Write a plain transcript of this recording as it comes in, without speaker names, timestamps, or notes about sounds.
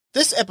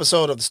This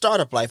episode of The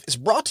Startup Life is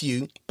brought to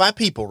you by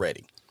People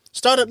Ready.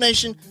 Startup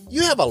Nation,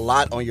 you have a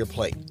lot on your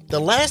plate. The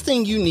last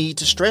thing you need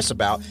to stress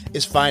about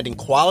is finding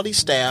quality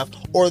staff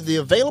or the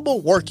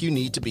available work you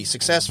need to be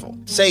successful.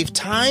 Save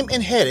time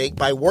and headache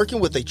by working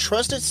with a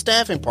trusted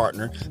staffing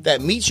partner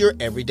that meets your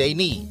everyday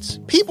needs.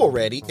 People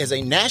Ready is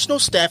a national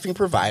staffing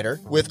provider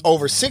with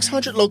over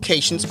 600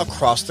 locations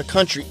across the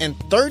country and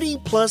 30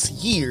 plus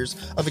years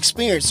of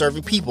experience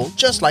serving people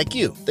just like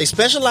you. They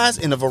specialize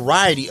in a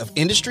variety of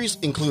industries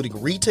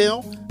including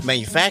retail,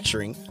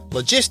 manufacturing,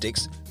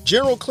 logistics,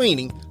 general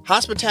cleaning,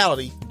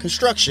 hospitality,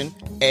 construction,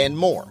 and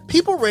more.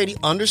 People Ready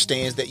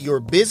understands that you're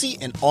busy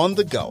and on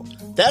the go.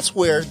 That's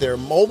where their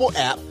mobile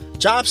app,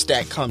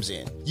 JobStack, comes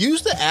in.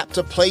 Use the app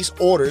to place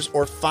orders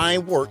or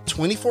find work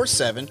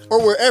 24/7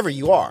 or wherever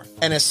you are.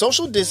 And as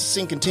social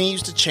distancing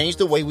continues to change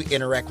the way we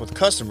interact with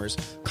customers,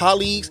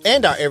 colleagues,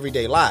 and our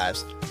everyday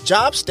lives,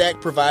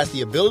 JobStack provides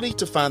the ability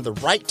to find the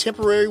right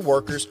temporary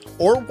workers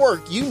or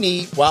work you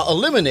need while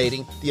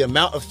eliminating the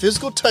amount of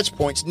physical touch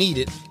points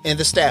needed in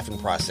the staffing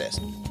process.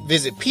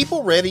 Visit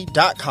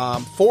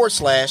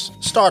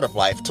peopleready.com/startup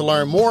life to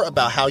learn more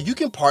about how you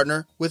can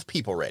partner with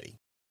People Ready.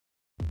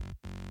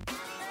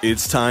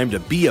 It's time to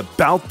be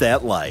about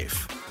that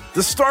life,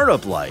 the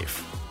startup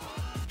life.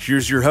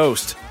 Here's your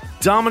host,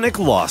 Dominic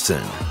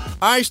Lawson.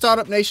 All right,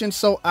 Startup Nation,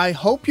 so I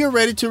hope you're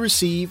ready to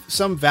receive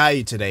some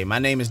value today. My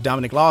name is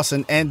Dominic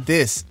Lawson, and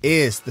this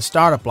is The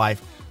Startup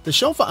Life, the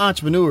show for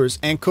entrepreneurs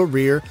and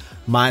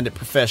career-minded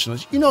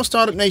professionals. You know,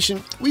 Startup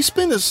Nation, we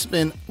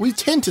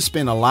tend to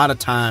spend a lot of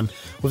time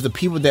with the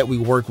people that we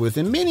work with,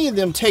 and many of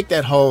them take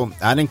that whole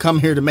 "I didn't come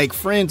here to make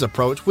friends"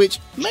 approach, which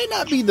may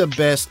not be the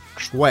best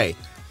way.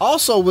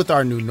 Also, with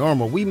our new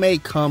normal, we may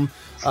come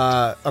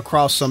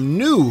across some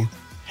new,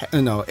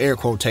 air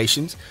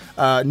quotations,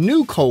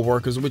 new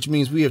co-workers, which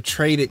means we have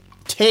traded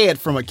Ted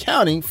from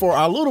accounting for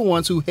our little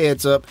ones who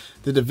heads up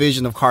the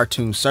division of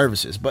cartoon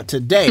services. But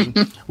today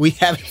we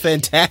have a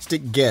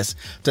fantastic guest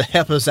to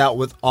help us out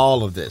with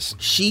all of this.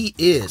 She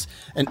is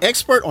an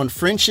expert on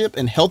friendship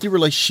and healthy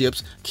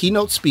relationships,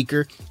 keynote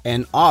speaker,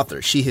 and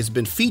author. She has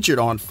been featured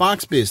on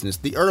Fox Business,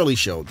 The Early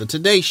Show, The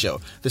Today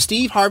Show, The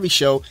Steve Harvey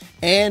Show,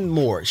 and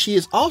more. She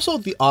is also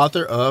the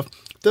author of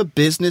The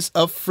Business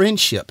of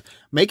Friendship,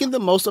 Making the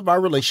Most of Our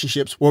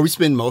Relationships Where We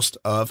Spend Most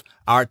of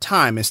Our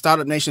Time. And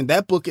Startup Nation,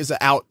 that book is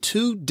out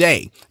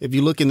today. If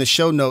you look in the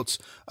show notes,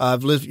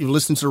 if you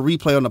listen to the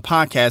replay on the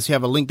podcast, you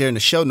have a link there in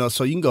the show notes,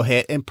 so you can go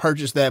ahead and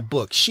purchase that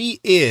book. She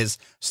is,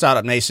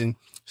 Startup Nation,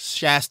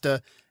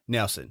 Shasta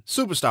Nelson.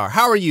 Superstar,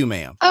 how are you,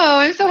 ma'am? Oh,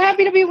 I'm so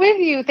happy to be with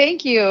you.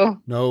 Thank you.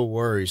 No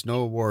worries,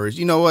 no worries.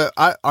 You know what?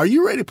 Are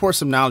you ready to pour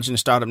some knowledge in the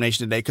Startup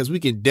Nation today? Because we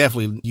can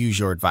definitely use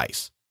your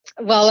advice.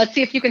 Well, let's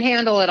see if you can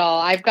handle it all.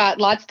 I've got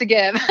lots to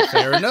give.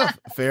 Fair enough.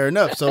 Fair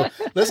enough. So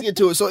let's get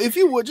to it. So if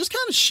you would, just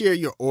kind of share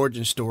your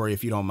origin story,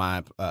 if you don't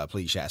mind,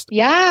 please, Shasta.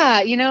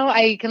 Yeah.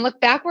 I can look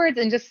backwards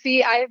and just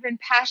see I've been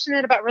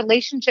passionate about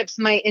relationships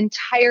my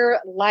entire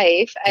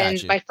life. And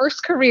Gotcha. my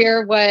first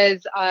career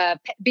was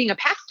being a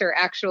pastor,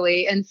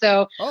 actually. And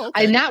so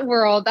in that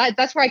world,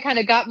 that's where I kind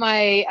of got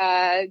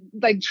my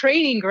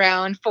training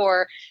ground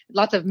for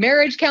lots of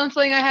marriage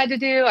counseling I had to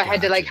do. I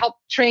had to help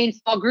train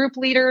small group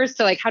leaders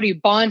to how do you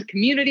bond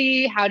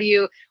community? How do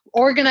you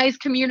organize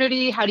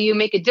community? How do you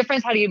make a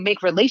difference? How do you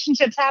make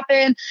relationships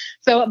happen?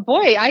 So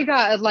boy, I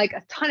got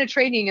a ton of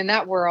training in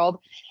that world.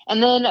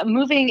 And then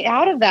moving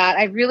out of that,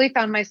 I really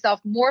found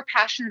myself more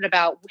passionate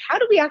about how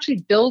do we actually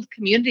build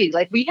community?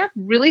 We have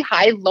really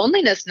high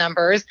loneliness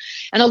numbers.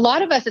 And a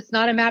lot of us, it's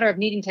not a matter of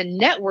needing to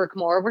network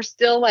more. We're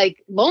still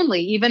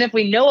lonely, even if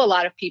we know a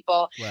lot of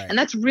people. Right. And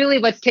that's really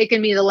what's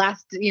taken me the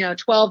last,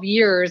 12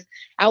 years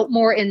out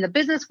more in the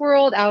business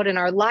world, out in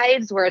our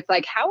lives, where it's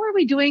how are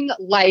we doing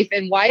life?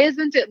 And why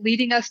isn't it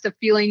leading us to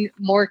feeling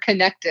more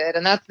connected?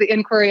 And that's the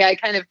inquiry I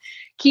kind of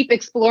keep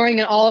exploring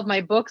in all of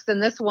my books.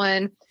 And this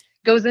one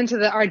goes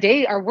into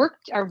our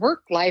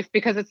work life,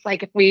 because it's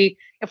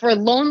if we're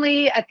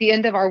lonely at the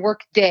end of our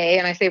work day,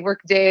 and I say work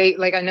day,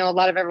 I know a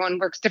lot of everyone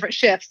works different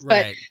shifts,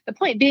 right. But the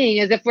point being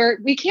is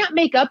we can't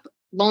make up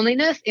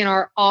loneliness in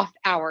our off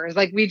hours.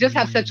 We just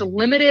have such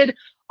limited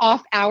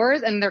off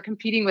hours, and they're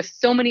competing with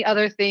so many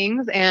other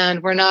things,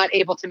 and we're not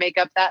able to make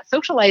up that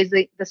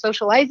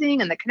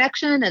socializing and the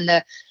connection and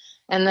the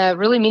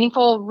really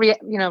meaningful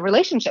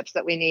relationships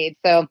that we need.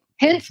 So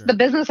hence the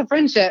business of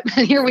friendship.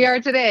 And here we are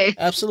today.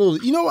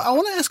 Absolutely. I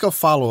want to ask a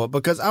follow-up,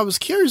 because I was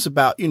curious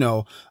about,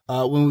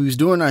 when we was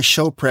doing our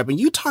show prep, and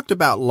you talked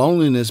about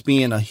loneliness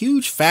being a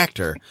huge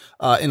factor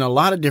in a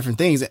lot of different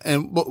things.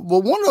 But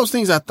one of those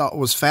things I thought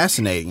was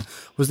fascinating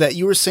was that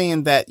you were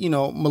saying that,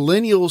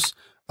 millennials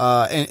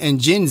and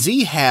Gen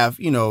Z have,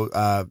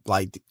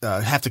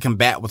 have to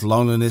combat with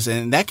loneliness,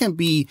 and that can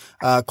be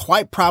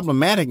quite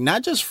problematic,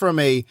 not just from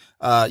a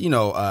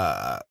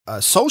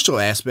social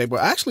aspect, but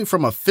actually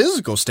from a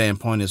physical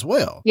standpoint as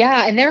well.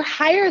 Yeah, and they're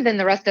higher than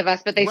the rest of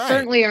us, but they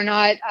certainly are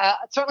not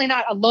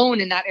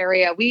alone in that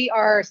area. We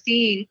are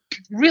seeing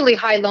really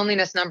high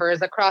loneliness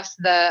numbers across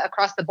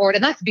the board,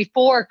 and that's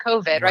before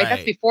COVID, right?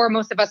 That's before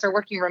most of us are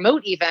working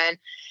remote even.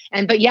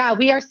 But yeah,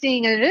 we are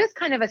seeing, and it is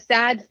kind of a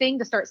sad thing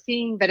to start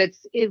seeing that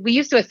we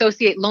used to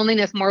associate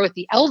loneliness more with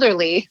the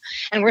elderly,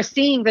 and we're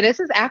seeing that this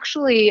is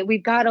actually,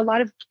 we've got a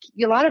lot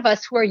of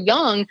us who are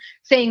young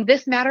saying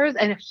this matters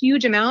and a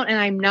huge amount, and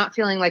I'm not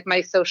feeling like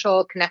my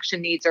social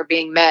connection needs are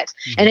being met.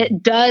 Mm-hmm. And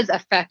it does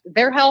affect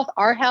their health,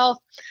 our health.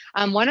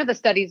 One of the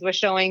studies was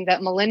showing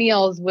that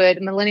millennial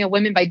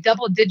women by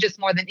double digits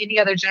more than any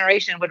other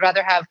generation would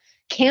rather have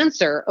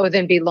cancer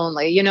than be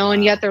lonely, wow.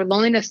 And yet their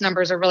loneliness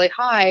numbers are really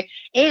high.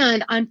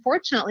 And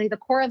unfortunately, the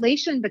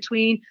correlation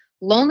between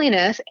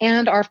loneliness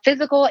and our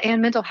physical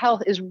and mental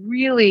health is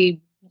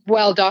really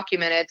well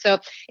documented. So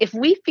if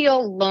we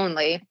feel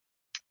lonely,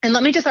 and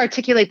let me just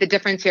articulate the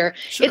difference here.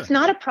 Sure. It's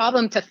not a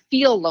problem to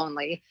feel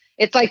lonely.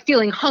 It's like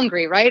feeling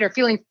hungry, right? Or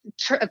feeling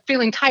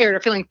tired or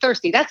feeling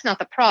thirsty. That's not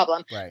the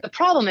problem. Right. The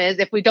problem is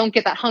if we don't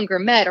get that hunger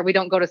met, or we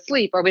don't go to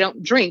sleep, or we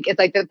don't drink. It's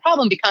like the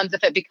problem becomes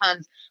if it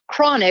becomes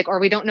chronic, or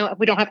we don't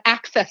have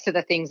access to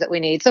the things that we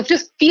need. So if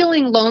just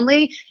feeling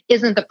lonely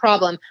isn't the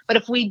problem, but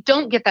if we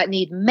don't get that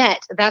need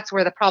met, that's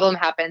where the problem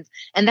happens.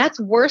 And that's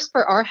worse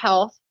for our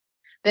health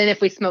than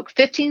if we smoke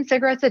 15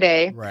 cigarettes a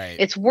day. Right.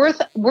 It's worse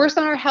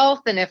on our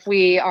health than if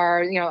we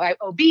are,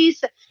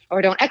 obese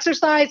or don't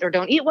exercise or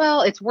don't eat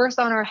well. It's worse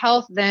on our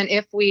health than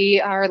if we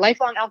are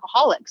lifelong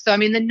alcoholics. So,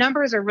 the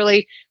numbers are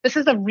this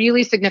is a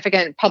really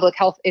significant public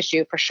health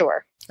issue for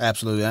sure.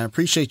 Absolutely. I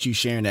appreciate you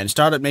sharing that. And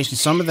Startup Nation,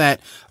 some of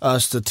that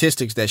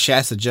statistics that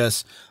Shasta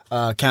just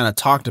kind of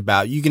talked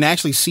about, you can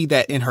actually see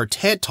that in her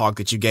TED Talk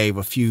that you gave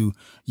a few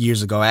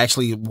years ago. I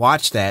actually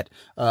watched that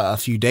a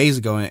few days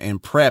ago in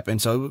prep.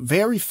 And so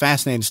very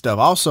fascinating stuff.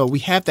 Also, we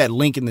have that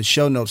link in the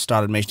show notes,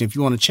 Startup Nation, if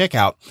you want to check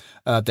out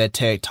that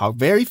TED Talk.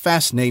 Very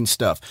fascinating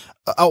stuff.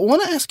 I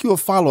want to ask you a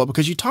follow-up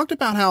because you talked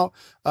about how,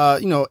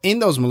 in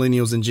those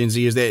millennials and Gen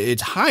Zers, that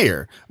it's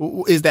higher.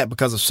 Is that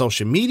because of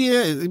social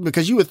media?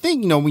 Because you would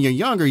think, when you're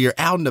younger, you're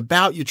out and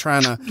about, you're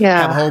trying to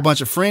have a whole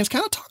bunch of friends.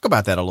 Kind of talk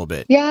about that a little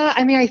bit. Yeah.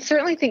 I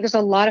certainly think there's a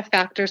lot of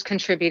factors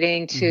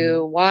contributing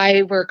to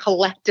why we're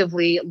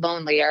collectively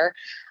lonelier.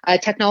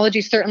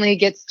 Technology certainly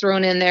gets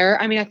thrown in there.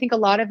 I think a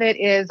lot of it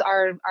is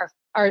our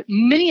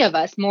many of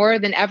us more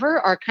than ever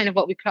are kind of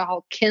what we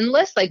call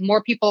kinless. Like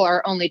more people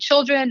are only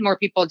children, more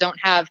people don't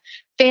have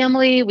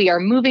family. We are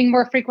moving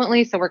more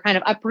frequently. So we're kind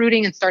of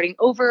uprooting and starting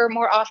over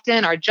more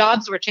often.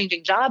 We're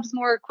changing jobs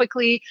more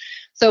quickly.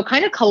 So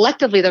kind of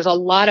collectively, there's a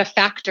lot of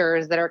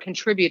factors that are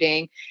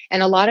contributing.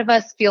 And a lot of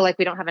us feel like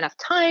we don't have enough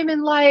time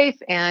in life.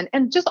 And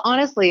just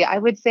honestly, I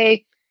would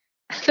say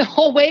the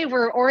whole way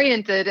we're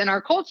oriented in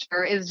our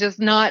culture is just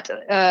not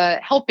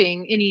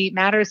helping any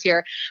matters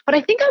here. But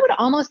I think I would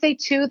almost say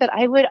too that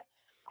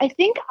I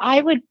think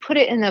I would put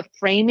it in the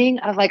framing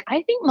of I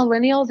think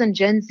millennials and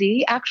Gen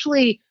Z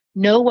actually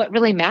know what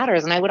really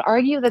matters. And I would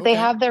argue that they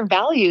have their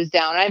values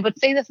down. And I would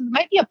say this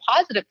might be a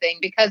positive thing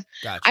because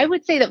I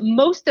would say that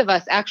most of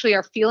us actually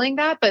are feeling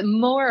that, but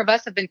more of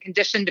us have been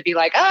conditioned to be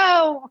like,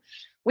 oh,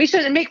 we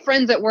shouldn't make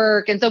friends at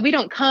work. And so we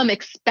don't come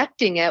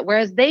expecting it.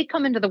 Whereas they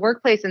come into the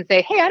workplace and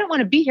say, hey, I don't want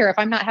to be here if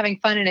I'm not having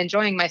fun and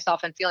enjoying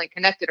myself and feeling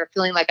connected or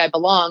feeling like I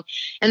belong.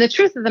 And the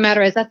truth of the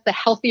matter is that's the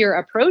healthier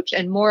approach.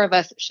 And more of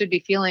us should be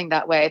feeling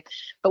that way.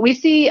 But we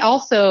see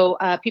also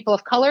people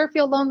of color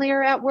feel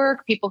lonelier at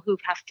work. People who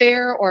have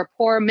fair or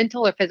poor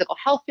mental or physical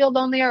health feel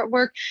lonelier at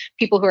work.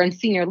 People who are in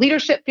senior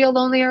leadership feel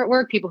lonelier at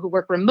work. People who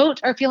work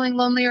remote are feeling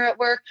lonelier at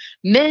work.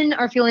 Men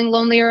are feeling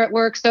lonelier at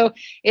work. So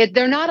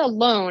they're not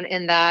alone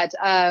in that.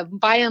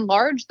 By and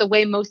large, the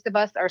way most of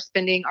us are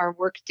spending our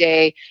work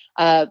day,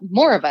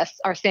 more of us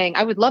are saying,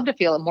 I would love to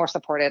feel more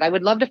supported. I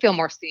would love to feel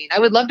more seen. I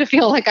would love to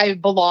feel like I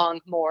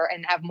belong more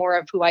and have more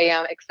of who I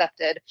am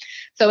accepted.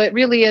 So it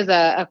really is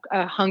a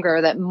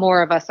hunger that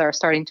more of us are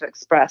starting to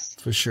express.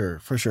 For sure.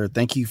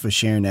 Thank you for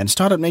sharing that. And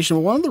Startup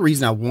Nation, one of the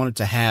reasons I wanted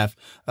to have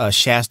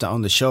Shasta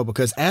on the show,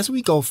 because as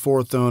we go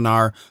forth on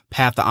our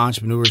path to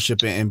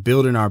entrepreneurship and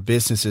building our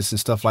businesses and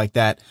stuff like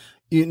that,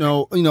 a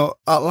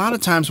lot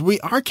of times we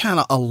are kind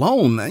of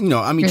alone.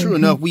 True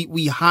enough,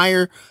 we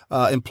hire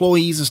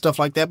employees and stuff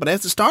like that. But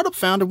as a startup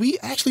founder, we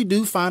actually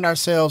do find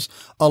ourselves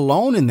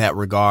alone in that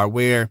regard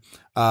where,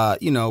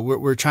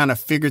 we're trying to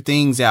figure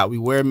things out. We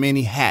wear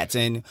many hats,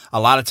 and a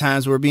lot of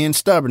times we're being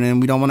stubborn and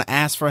we don't want to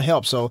ask for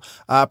help. So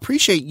I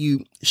appreciate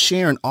you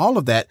sharing all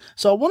of that.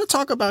 So I want to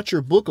talk about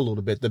your book a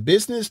little bit, The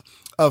Business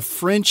of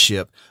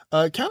Friendship.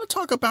 Kind of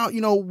talk about,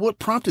 what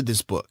prompted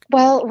this book.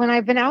 Well, when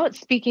I've been out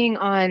speaking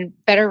on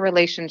better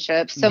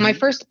relationships, so my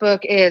first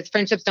book is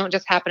Friendships Don't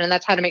Just Happen, and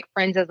that's how to make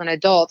friends as an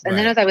adult. And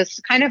then as I was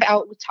kind of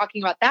out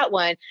talking about that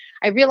one,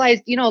 I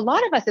realized, a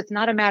lot of us, it's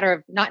not a matter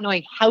of not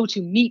knowing how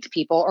to meet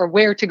people or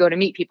where to go to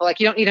meet people. Like,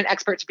 you don't need an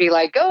expert to be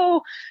like,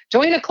 go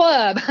join a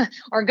club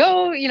or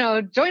go,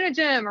 join a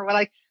gym, or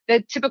like the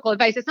typical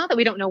advice. It's not that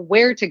we don't know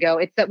where to go.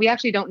 It's that we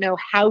actually don't know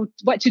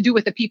what to do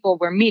with the people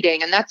we're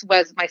meeting. And that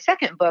was my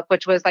second book,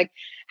 which was like,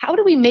 how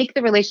do we make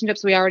the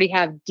relationships we already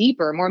have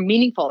deeper, more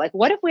meaningful? Like,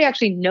 what if we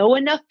actually know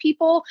enough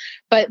people,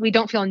 but we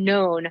don't feel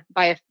known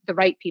by the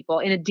right people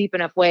in a deep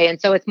enough way? And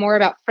so it's more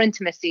about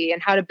frientimacy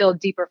and how to build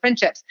deeper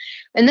friendships.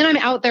 And then I'm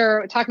out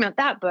there talking about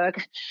that book.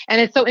 And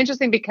it's so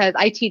interesting because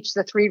I teach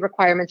the 3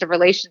 requirements of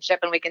relationship,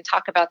 and we can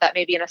talk about that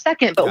maybe in a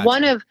second. But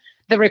one of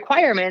the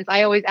requirements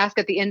I always ask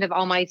at the end of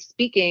all my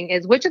speaking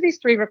is, which of these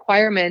 3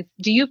 requirements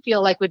do you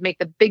feel like would make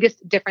the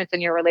biggest difference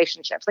in your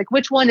relationships? Like,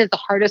 which one is the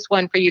hardest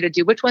one for you to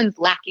do? Which one's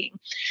lacking?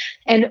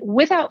 And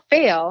without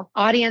fail,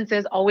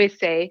 audiences always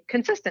say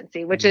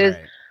consistency, which is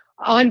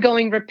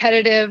ongoing,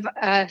 repetitive,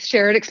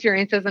 shared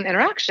experiences and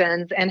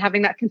interactions, and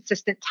having that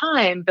consistent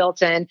time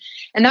built in.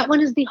 And that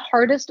one is the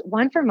hardest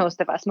one for most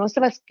of us. Most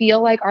of us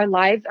feel like our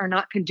lives are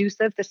not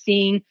conducive to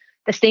seeing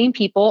the same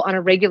people on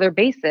a regular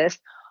basis,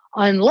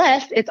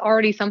 unless it's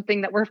already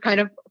something that we're kind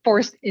of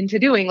forced into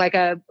doing. Like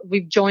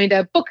we've joined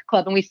a book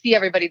club and we see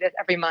everybody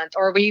every month,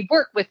 or we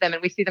work with them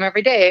and we see them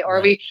every day, or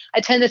we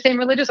attend the same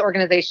religious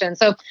organization.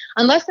 So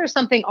unless there's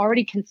something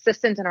already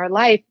consistent in our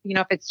life,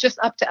 if it's just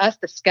up to us,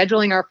 the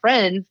scheduling our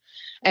friends,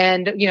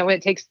 and,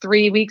 it takes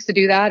 3 weeks to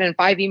do that, and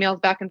 5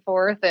 emails back and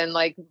forth, and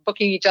like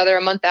booking each other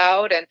a month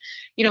out. And,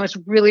 it's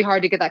really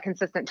hard to get that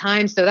consistent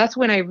time. So that's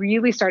when I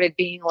really started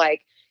being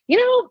like,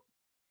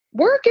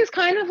 work is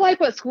kind of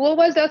like what school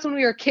was. That's when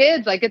we were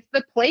kids. Like, it's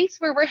the place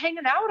where we're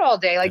hanging out all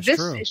day. Like,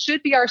 this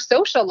should be our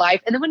social life.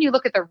 And then when you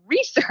look at the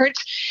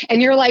research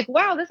and you're like,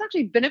 wow, this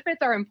actually benefits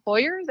our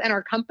employers and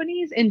our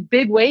companies in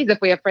big ways if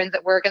we have friends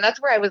at work. And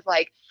that's where I was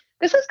like,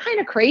 this is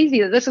kind of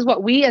crazy that this is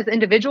what we as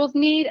individuals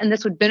need, and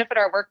this would benefit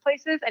our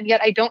workplaces. And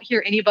yet I don't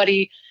hear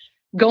anybody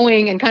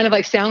going and kind of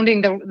like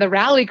sounding the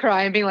rally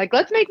cry and being like,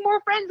 let's make more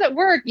friends at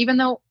work, even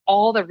though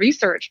all the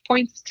research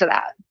points to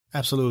that.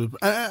 Absolutely.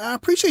 I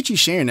appreciate you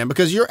sharing that,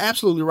 because you're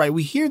absolutely right.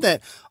 We hear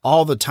that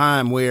all the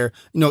time where,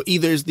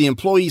 either it's the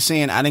employee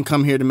saying, I didn't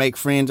come here to make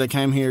friends, I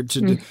came here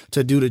to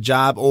do the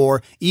job,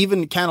 or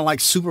even kind of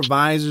like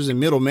supervisors and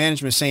middle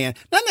management saying,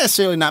 not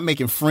necessarily not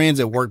making friends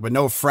at work, but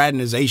no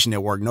fraternization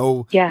at work,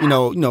 no,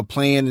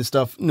 playing and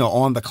stuff,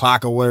 on the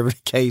clock or whatever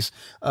the case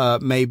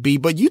may be.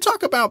 But you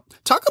talk about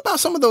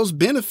some of those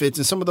benefits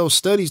and some of those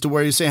studies to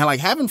where you're saying how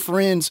like having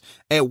friends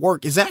at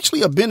work is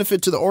actually a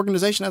benefit to the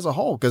organization as a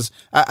whole. Because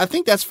I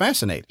think that's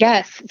fascinating.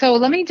 Yes. So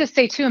let me just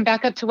say too, and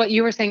back up to what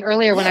you were saying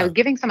earlier when I was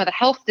giving some of the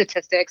health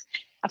statistics.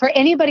 For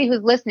anybody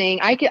who's listening,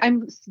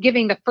 I'm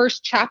giving the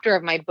first chapter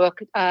of my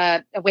book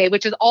away,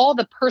 which is all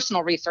the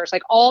personal research,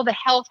 like all the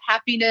health,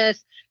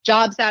 happiness,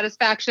 job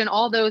satisfaction,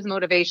 all those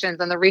motivations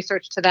and the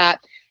research to that.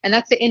 And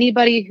that's to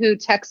anybody who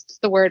texts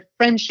the word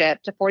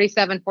friendship to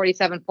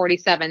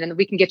 474747. And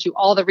we can get you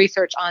all the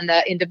research on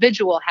the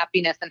individual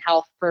happiness and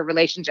health for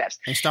relationships.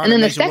 And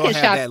then the second we'll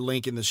have that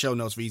link in the show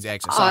notes for easy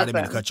access. Sorry, I didn't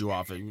mean to cut you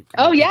off.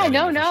 Oh, yeah,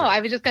 no. I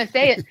was just going to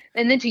say it.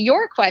 And then to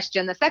your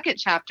question, the second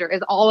chapter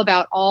is all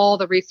about all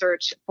the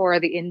research for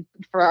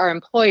our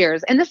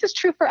employers. And this is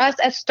true for us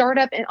as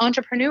startup and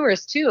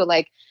entrepreneurs too.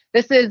 Like,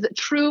 this is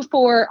true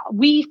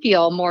we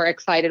feel more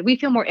excited. We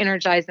feel more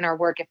energized in our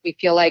work if we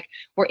feel like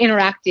we're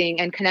interacting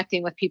and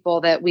connecting with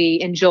people that we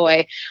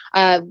enjoy.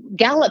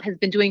 Gallup has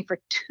been doing for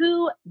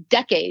 2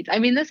 decades. I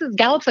mean,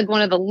 Gallup's like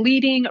one of the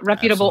leading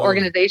reputable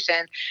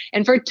organizations.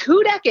 And for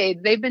 2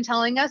 decades, they've been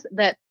telling us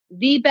that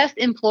the best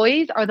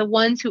employees are the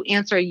ones who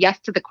answer yes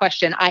to the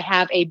question, I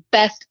have a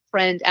best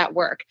friend at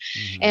work.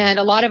 Mm-hmm. And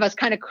a lot of us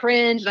kind of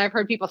cringe. And I've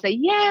heard people say,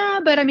 yeah,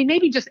 but I mean,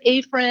 maybe just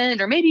a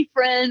friend, or maybe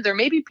friends, or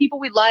maybe people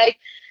we like.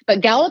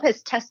 But Gallup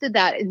has tested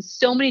that in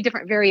so many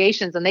different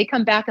variations. And they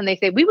come back and they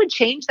say, we would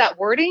change that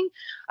wording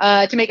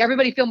to make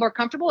everybody feel more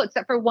comfortable,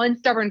 except for one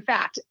stubborn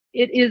fact.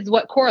 It is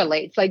what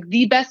correlates. Like,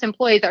 the best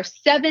employees are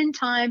 7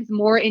 times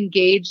more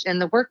engaged in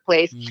the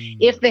workplace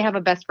if they have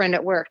a best friend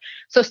at work.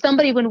 So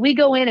when we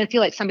go in and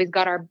feel like somebody's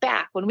got our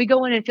back, when we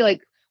go in and feel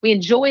like we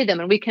enjoy them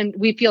and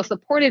we feel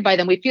supported by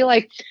them, we feel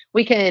like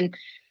we can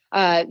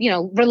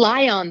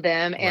rely on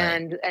them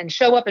and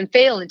show up and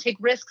fail and take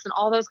risks and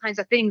all those kinds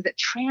of things, that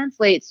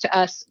translates to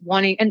us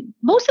wanting. And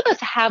most of us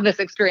have this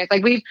experience.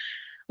 Like,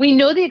 we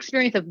know the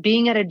experience of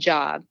being at a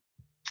job.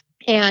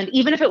 And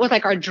even if it was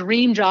like our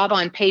dream job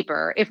on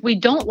paper, if we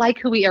don't like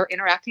who we are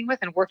interacting with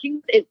and working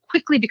with, it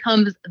quickly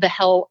becomes the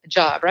hell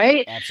job,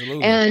 right?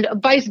 Absolutely. And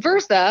vice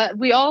versa,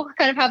 we all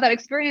kind of have that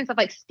experience of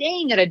like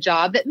staying at a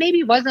job that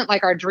maybe wasn't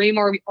like our dream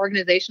or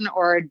organization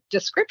or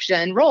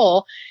description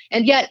role.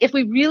 And yet, if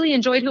we really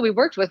enjoyed who we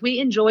worked with, we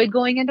enjoyed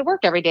going into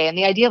work every day. And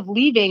the idea of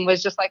leaving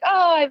was just like,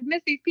 oh, I've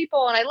missed these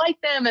people and I like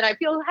them and I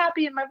feel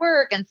happy in my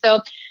work. And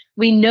so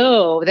we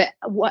know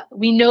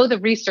the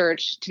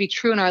research to be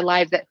true in our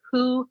lives, that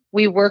who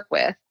we work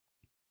with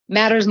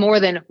matters more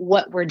than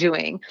what we're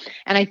doing.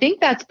 And I think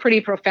that's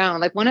pretty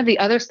profound. Like, one of the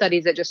other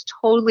studies that just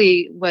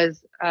totally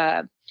was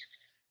kind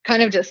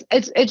of just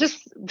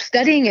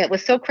studying it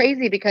was so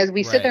crazy, because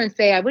we sit there and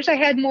say, I wish I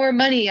had more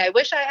money. I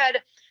wish I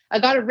had I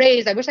got a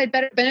raise. I wish I had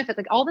better benefits.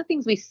 Like all the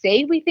things we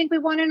say we think we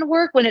want in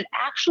work, when it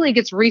actually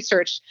gets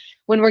researched,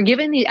 when we're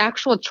given the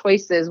actual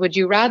choices, would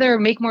you rather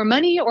make more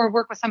money or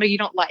work with somebody you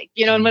don't like?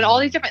 And when all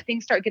these different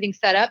things start getting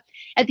set up,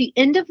 at the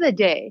end of the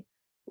day,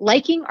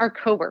 liking our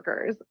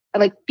coworkers,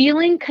 like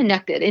feeling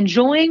connected,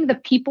 enjoying the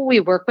people we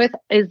work with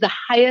is the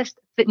highest,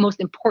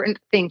 most important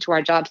thing to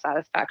our job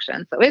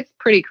satisfaction. So it's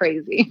pretty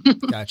crazy.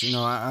 Gotcha.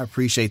 No, I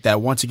appreciate that.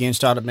 Once again,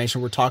 Startup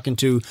Nation, we're talking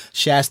to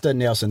Shasta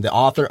Nelson, the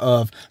author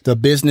of The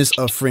Business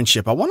of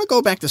Friendship. I want to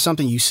go back to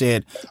something you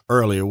said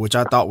earlier, which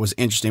I thought was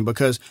interesting,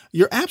 because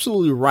you're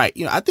absolutely right.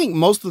 I think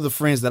most of the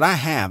friends that I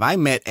have, I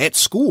met at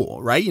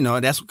school, right?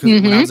 That's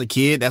because when I was a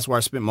kid, that's where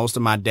I spent most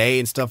of my day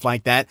and stuff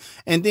like that.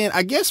 And then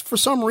I guess for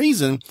some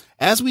reason,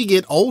 as we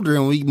get older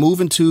and we move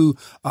into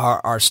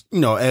our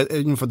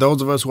for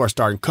those of us who are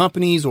starting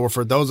companies, or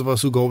for those of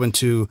us who go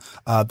into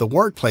the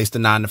workplace, the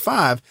 9 to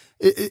 5,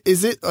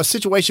 is it a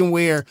situation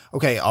where,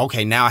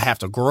 okay, now I have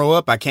to grow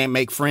up, I can't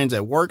make friends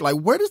at work? Like,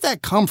 where does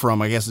that come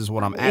from, I guess is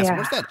what I'm asking.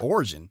 What's that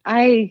origin?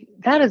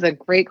 That is a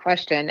great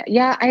question.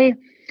 Yeah, I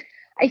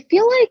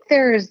feel like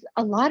there's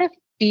a lot of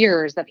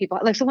fears that people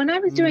like. So when I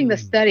was doing the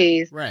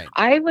studies, right,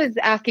 I was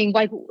asking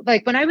like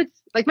when I was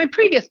like my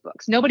previous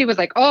books, nobody was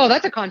like, oh,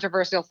 that's a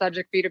controversial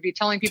subject for you to be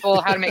telling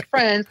people how to make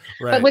friends.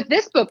 Right. But with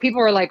this book,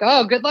 people were like,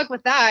 oh, good luck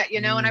with that,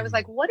 And I was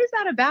like, what is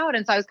that about?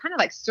 And so I was kind of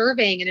like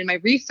surveying, and in my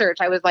research,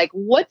 I was like,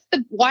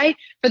 why,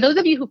 for those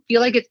of you who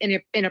feel like it's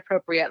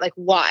inappropriate, like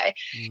why?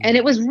 And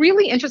it was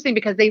really interesting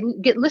because they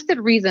get listed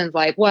reasons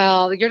like,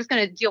 well, you're just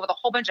going to deal with a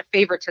whole bunch of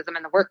favoritism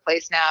in the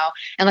workplace now.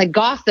 And like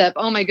gossip,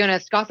 oh my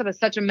goodness, gossip is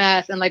such a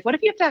mess. And like, what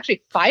if you have to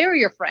actually fire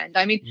your friend?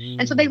 I mean,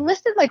 and so they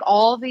listed like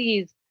all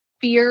these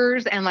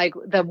fears and like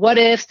the what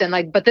ifs and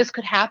like, but this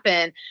could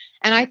happen.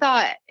 And I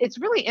thought it's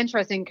really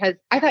interesting because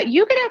I thought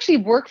you could actually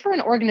work for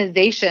an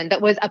organization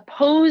that was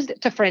opposed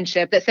to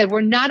friendship, that said, we're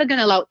not going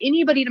to allow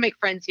anybody to make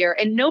friends here,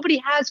 and nobody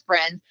has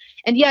friends.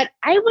 And yet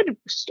I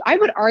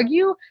would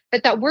argue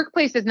that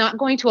workplace is not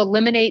going to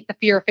eliminate the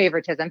fear of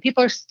favoritism.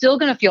 People are still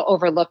going to feel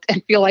overlooked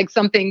and feel like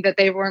something, that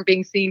they weren't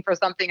being seen for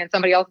something and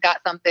somebody else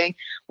got something.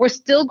 We're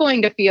still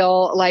going to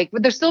feel like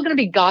there's still going to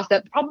be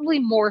gossip, probably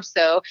more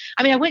so.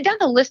 I mean, I went down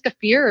the list of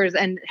fears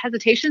and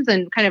hesitations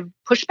and kind of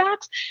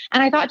pushbacks.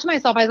 And I thought to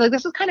myself, I was like,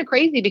 this is kind of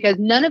crazy because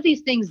none of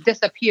these things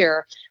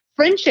disappear.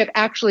 Friendship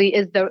actually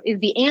is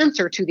the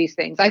answer to these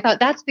things. I thought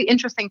that's the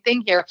interesting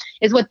thing here,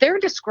 is what they're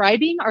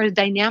describing are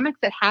dynamics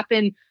that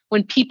happen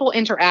when people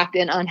interact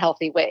in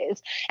unhealthy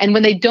ways, and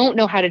when they don't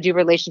know how to do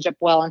relationship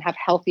well and have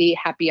healthy,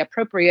 happy,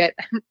 appropriate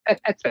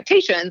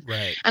expectations.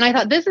 Right. And I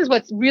thought this is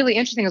what's really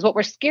interesting, is what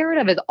we're scared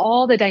of is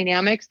all the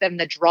dynamics and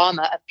the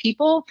drama of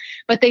people,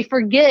 but they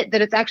forget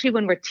that it's actually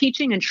when we're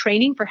teaching and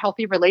training for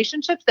healthy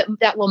relationships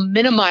that will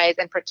minimize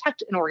and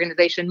protect an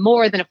organization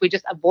more than if we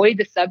just avoid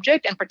the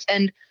subject and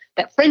pretend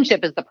that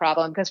friendship is the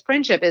problem, because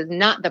friendship is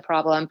not the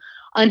problem.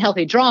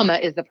 Unhealthy drama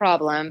is the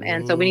problem.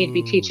 And so we need to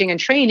be teaching and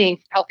training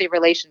healthy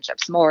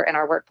relationships more in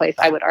our workplace,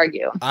 I would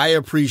argue. I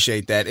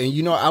appreciate that.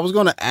 And, I was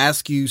going to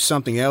ask you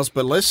something else,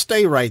 but let's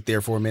stay right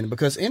there for a minute,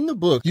 because in the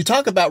book, you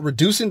talk about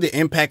reducing the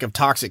impact of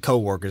toxic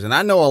coworkers. And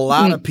I know a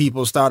lot of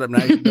people startup,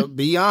 now, to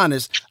be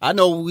honest, I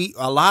know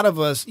a lot of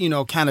us,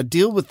 kind of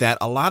deal with that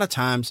a lot of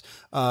times,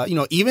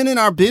 even in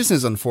our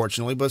business,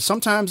 unfortunately, but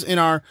sometimes in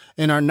our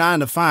 9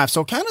 to 5.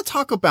 So kind of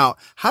talk about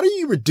how do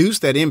you reduce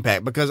that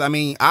impact? Because I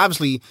mean,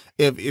 obviously,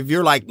 if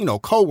you're like,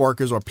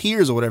 coworkers or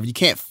peers or whatever, you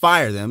can't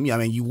fire them. I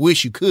mean, you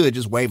wish you could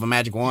just wave a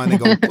magic wand and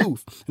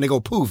they go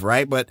poof,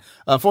 right? But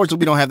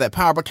unfortunately, we don't have that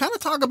power. But kind of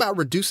talk about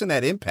reducing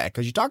that impact,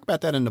 because you talk about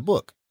that in the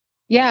book.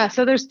 Yeah.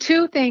 So there's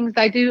two things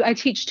I do. I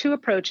teach two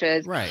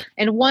approaches. Right.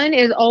 And one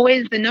is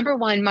always the number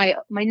one. My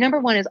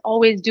number one is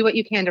always do what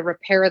you can to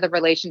repair the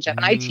relationship.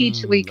 And I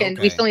teach we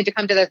still need to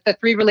come to the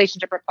 3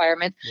 relationship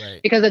requirements,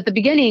 right? Because at the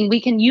beginning, we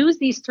can use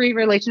these 3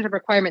 relationship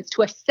requirements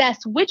to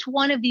assess which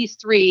one of these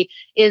 3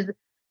 is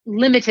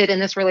limited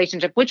in this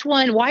relationship. Which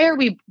one, why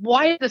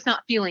is this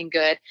not feeling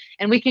good?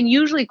 And we can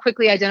usually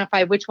quickly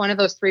identify which one of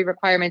those 3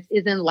 requirements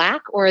is in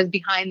lack or is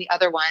behind the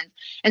other ones.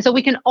 And so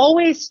we can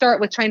always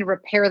start with trying to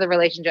repair the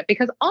relationship,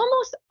 because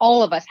almost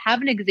all of us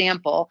have an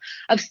example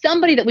of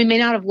somebody that we may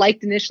not have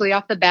liked initially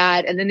off the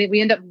bat, and then we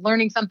end up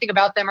learning something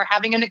about them or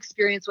having an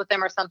experience with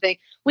them or something.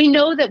 We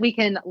know that we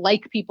can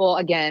like people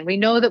again. We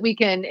know that we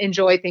can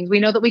enjoy things.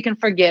 We know that we can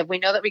forgive. We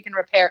know that we can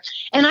repair.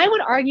 And I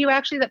would argue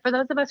actually that for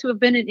those of us who have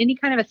been in any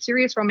kind of a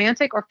serious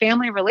romantic or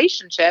family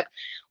relationship,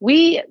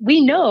 we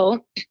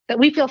know that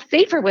we feel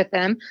safer with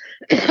them.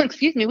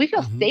 Excuse me. We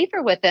feel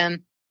safer with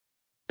them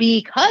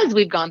because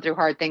we've gone through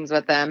hard things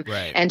with them,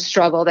 right, and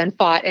struggled and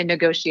fought and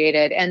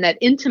negotiated. And that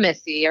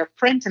intimacy, or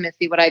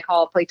friendtimacy, what I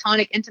call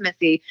platonic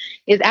intimacy,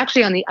 is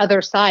actually on the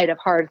other side of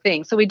hard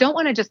things. So we don't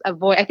want to just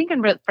avoid. I think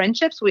in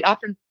friendships, we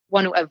often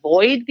want to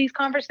avoid these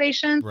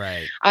conversations.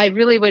 Right. I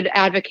really would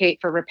advocate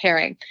for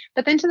repairing.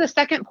 But then to the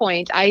second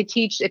point, I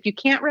teach, if you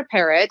can't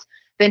repair it,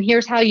 then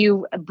here's how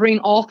you bring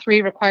all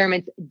 3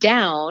 requirements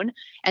down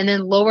and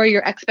then lower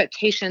your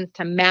expectations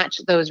to match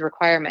those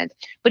requirements.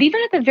 But even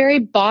at the very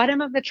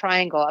bottom of the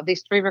triangle of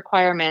these 3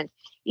 requirements,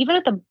 even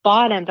at the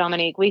bottom,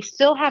 Dominique, we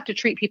still have to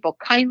treat people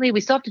kindly.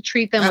 We still have to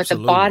treat them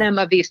Absolutely. with the bottom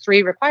of these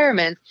 3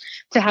 requirements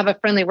to have a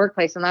friendly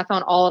workplace. And that's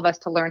on all of us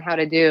to learn how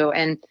to do.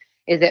 And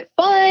is it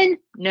fun?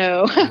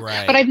 No.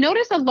 Right. But I've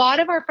noticed a lot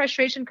of our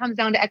frustration comes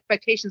down to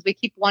expectations. We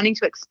keep wanting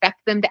to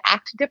expect them to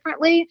act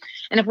differently.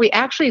 And if we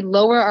actually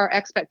lower our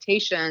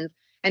expectations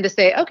and to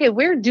say, okay,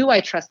 where do I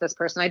trust this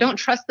person? I don't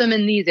trust them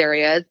in these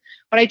areas,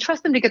 but I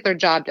trust them to get their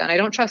job done. I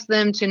don't trust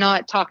them to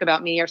not talk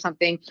about me or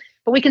something.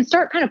 But we can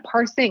start kind of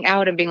parsing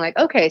out and being like,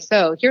 okay,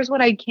 so here's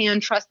what I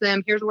can trust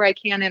them. Here's where I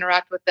can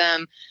interact with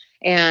them.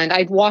 And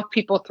I'd walk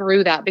people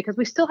through that because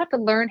we still have to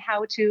learn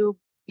how to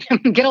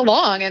get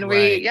along. And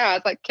right.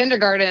 it's like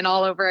kindergarten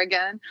all over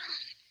again.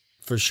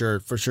 For sure.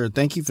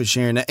 Thank you for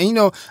sharing that.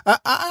 And,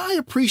 I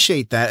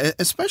appreciate that,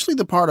 especially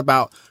the part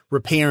about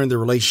repairing the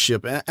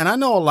relationship. And I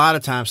know a lot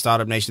of times,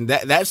 Startup Nation,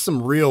 that's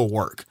some real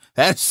work.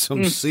 That's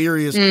some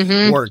serious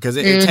work because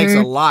it takes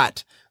a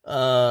lot,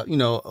 or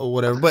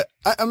whatever. But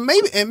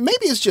maybe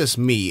it's just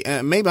me.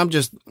 Maybe I'm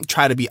just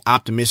trying to be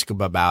optimistic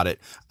about it.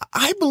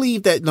 I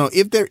believe that,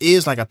 if there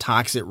is like a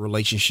toxic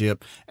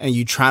relationship and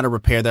you try to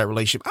repair that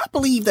relationship, I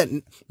believe that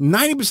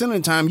 90% of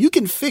the time you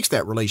can fix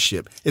that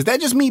relationship. Is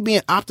that just me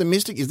being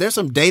optimistic? Is there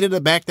some data to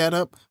back that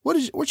up?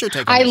 What's your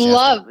take on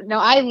that?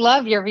 I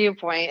love your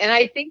viewpoint. And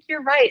I think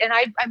you're right. And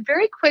I'm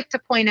very quick to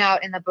point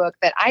out in the book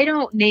that I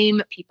don't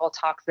name people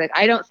toxic.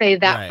 I don't say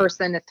that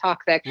person is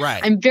toxic.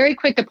 Right. I'm very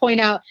quick to point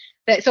out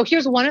that. So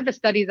here's one of the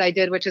studies I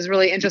did, which is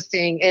really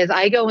interesting, is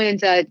I go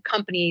into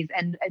companies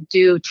and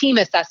do team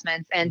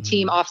assessments and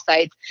team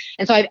offsites.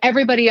 And so I have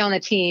everybody on the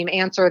team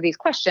answer these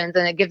questions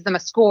and it gives them a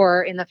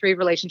score in the 3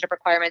 relationship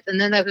requirements. And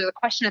then there's a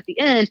question at the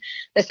end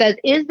that says,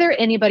 is there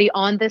anybody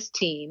on this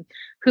team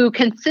who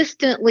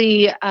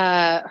consistently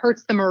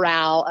hurts the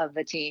morale of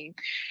the team?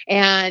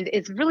 And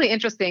it's really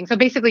interesting. So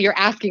basically you're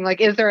asking,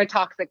 like, is there a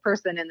toxic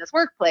person in this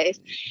workplace?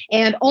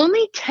 And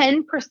only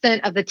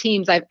 10% of the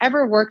teams I've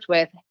ever worked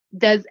with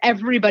does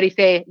everybody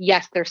say,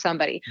 yes, there's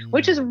somebody,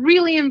 which is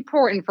really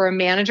important for a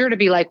manager to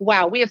be like,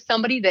 wow, we have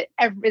somebody that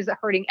is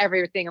hurting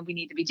everything and we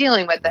need to be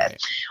dealing with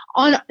this.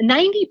 On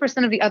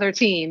 90% of the other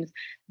teams,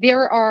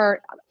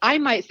 I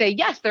might say,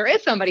 yes, there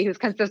is somebody who's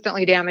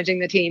consistently damaging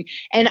the team.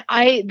 And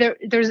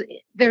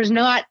there's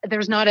not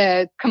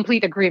a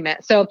complete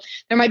agreement. So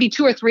there might be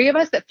 2 or 3 of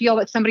us that feel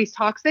that somebody's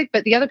toxic,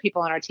 but the other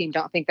people on our team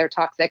don't think they're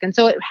toxic. And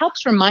so it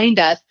helps remind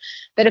us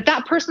that if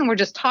that person were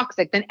just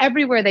toxic, then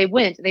everywhere they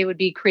went, they would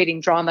be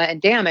creating drama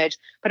and damage.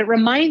 But it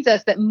reminds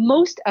us that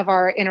most of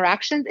our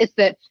interactions, it's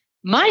that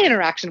my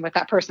interaction with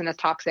that person is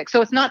toxic.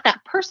 So it's not that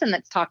person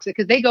that's toxic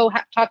because they go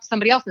talk to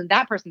somebody else and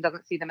that person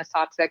doesn't see them as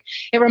toxic.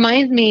 It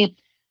reminds me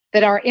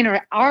that our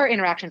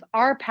interactions,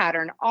 our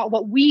pattern,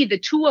 what the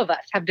 2 of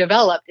us have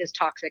developed is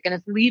toxic and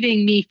it's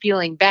leaving me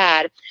feeling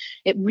bad.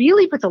 It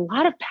really puts a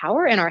lot of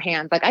power in our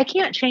hands. Like I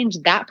can't change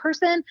that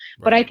person,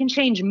 but I can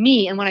change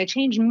me. And when I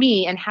change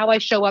me and how I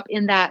show up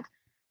in that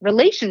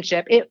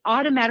relationship, it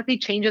automatically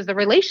changes the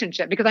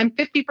relationship because I'm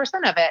 50%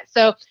 of it.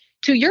 So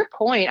to your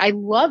point, I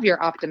love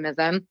your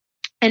optimism.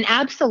 And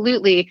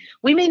absolutely,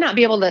 we may not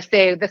be able to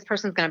say this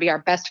person's going to be our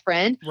best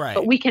friend,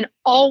 but we can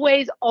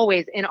always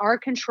in our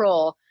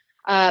control,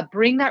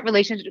 bring that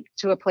relationship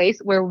to a place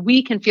where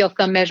we can feel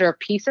some measure of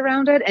peace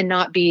around it and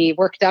not be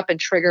worked up and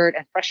triggered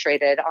and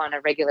frustrated on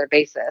a regular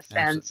basis.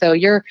 Absolutely. And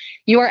so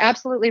you are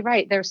absolutely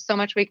right. There's so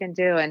much we can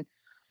do. And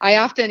I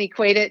often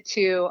equate it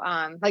to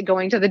like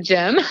going to the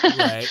gym.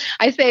 Right.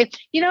 I say,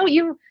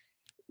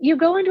 you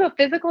go into a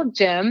physical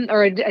gym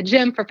or a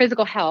gym for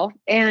physical health,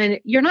 and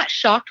you're not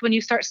shocked when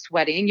you start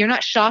sweating. You're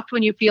not shocked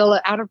when you feel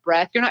out of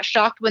breath. You're not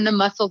shocked when the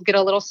muscles get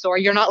a little sore.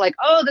 You're not like,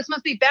 oh, this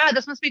must be bad.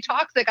 This must be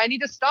toxic. I need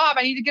to stop.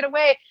 I need to get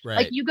away. Right.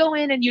 Like you go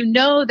in and you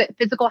know that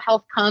physical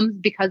health comes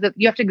because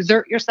you have to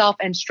exert yourself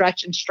and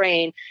stretch and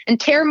strain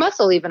and tear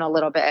muscle even a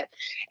little bit.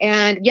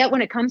 And yet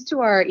when it comes to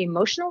our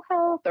emotional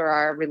health or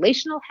our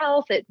relational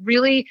health,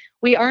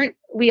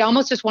 we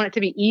almost just want it to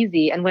be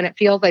easy. And when it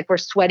feels like we're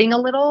sweating a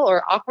little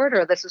or awkward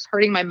or this is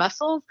hurting my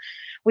muscles,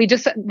 we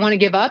just want to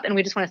give up and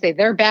we just want to say,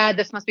 they're bad.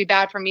 This must be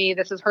bad for me.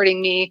 This is hurting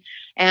me.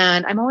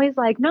 And I'm always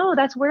like, no,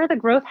 that's where the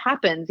growth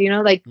happens.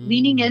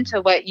 Leaning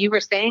into what you were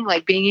saying,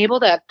 like being able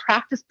to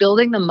practice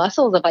building the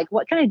muscles of like,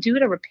 what can I do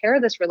to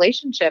repair this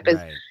relationship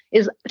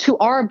is to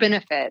our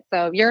benefit.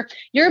 So your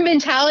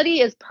mentality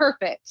is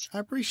perfect. I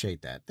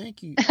appreciate that.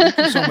 Thank you. Thank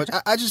you so much.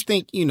 I just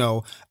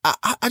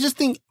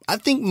think, I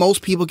think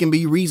most people can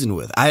be reasoned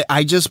with.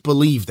 I just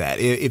believe that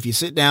if you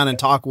sit down and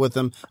talk with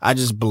them, I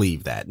just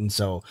believe that. And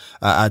so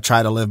I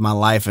try to live my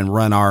life and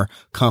run our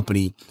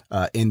company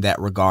in that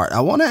regard.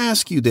 I want to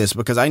ask you this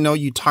because I know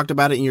you talked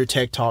about it in your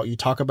tech talk. You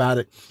talk about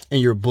it in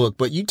your book,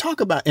 but we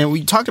talked about it a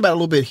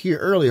little bit here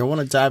earlier. I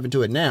want to dive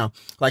into it now.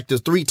 Like the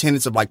 3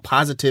 tenets of like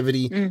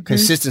positivity,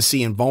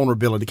 consistency, and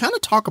vulnerability. Kind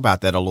of talk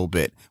about that a little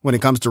bit when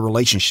it comes to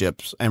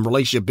relationships and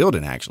relationship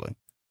building, actually.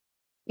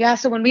 Yeah.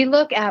 So when we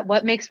look at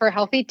what makes for a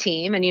healthy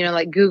team, and,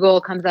 like Google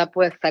comes up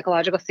with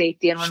psychological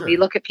safety. And when we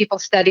look at people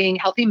studying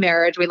healthy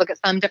marriage, we look at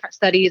some different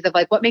studies of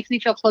like what makes me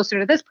feel closer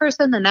to this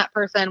person than that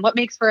person, what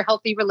makes for a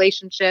healthy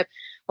relationship,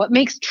 what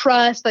makes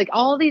trust, like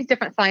all these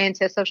different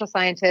scientists, social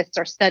scientists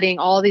are studying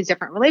all these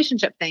different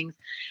relationship things.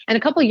 And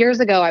a couple of years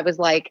ago, I was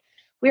like,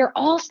 we are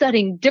all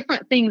studying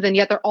different things, and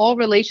yet they're all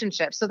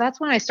relationships. So that's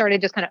when I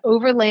started just kind of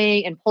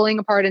overlaying and pulling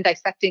apart and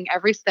dissecting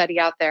every study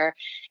out there,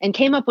 and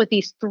came up with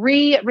these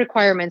 3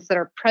 requirements that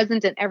are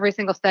present in every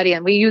single study.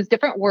 And we use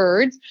different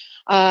words,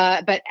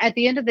 but at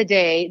the end of the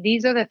day,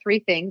 these are the 3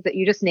 things that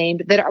you just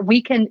named that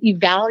we can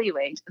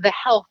evaluate the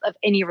health of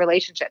any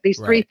relationship.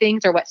 These 3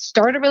 things are what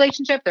start a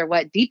relationship, they're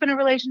what deepen a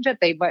relationship,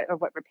 they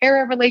what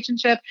repair a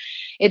relationship.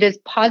 It is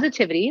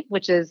positivity,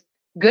 which is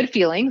good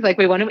feelings, like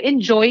we want to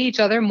enjoy each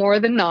other more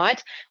than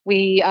not.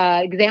 We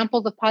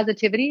examples of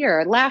positivity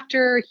are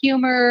laughter,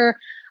 humor,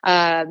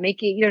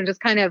 making,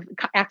 just kind of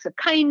acts of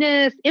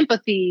kindness,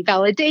 empathy,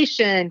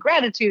 validation,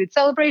 gratitude,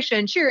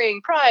 celebration,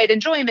 cheering, pride,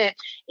 enjoyment,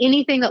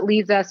 anything that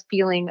leaves us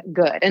feeling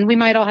good. And we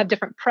might all have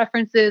different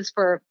preferences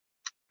for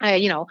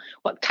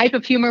what type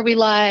of humor we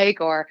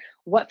like or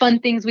what fun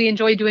things we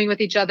enjoy doing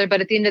with each other.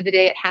 But at the end of the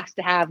day, it has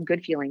to have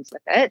good feelings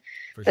with it.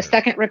 The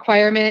second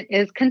requirement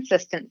is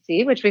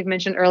consistency, which we've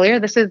mentioned earlier.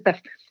 This is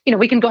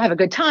we can go have a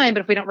good time,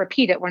 but if we don't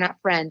repeat it, we're not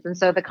friends. And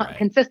so the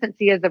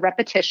consistency is the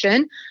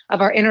repetition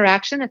of our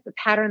interaction. It's the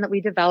pattern that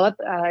we develop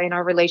in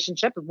our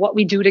relationship of what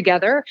we do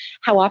together,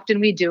 how often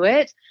we do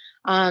it.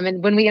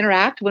 And when we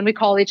interact, when we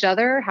call each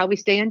other, how we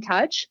stay in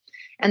touch.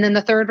 And then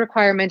the third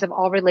requirement of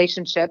all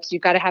relationships,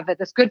 you've got to have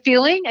this good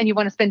feeling and you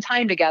want to spend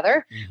time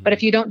together. Mm-hmm. But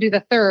if you don't do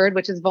the third,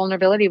 which is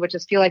vulnerability, which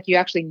is feel like you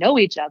actually know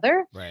each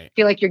other,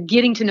 feel like you're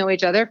getting to know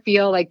each other,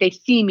 feel like they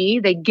see me,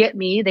 they get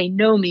me, they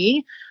know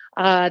me,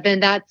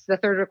 then that's the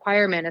third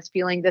requirement, is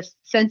feeling this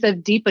sense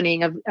of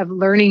deepening, of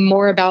learning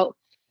more about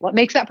what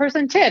makes that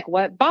person tick,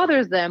 what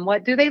bothers them,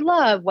 what do they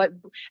love,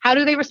 how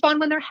do they respond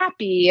when they're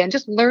happy, and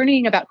just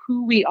learning about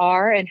who we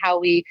are and how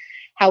we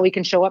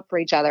can show up for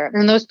each other.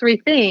 And those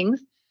 3 things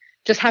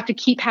just have to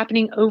keep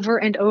happening over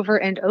and over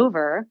and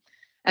over.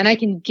 And I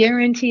can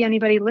guarantee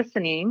anybody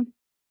listening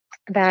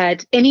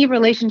that any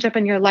relationship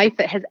in your life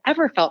that has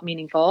ever felt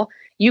meaningful,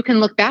 you can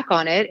look back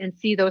on it and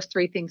see those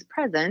 3 things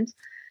present.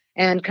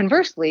 And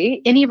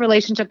conversely, any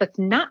relationship that's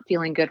not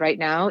feeling good right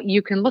now,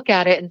 you can look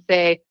at it and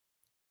say,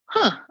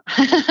 oh,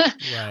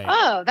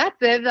 that's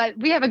it.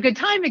 We have a good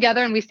time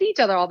together and we see each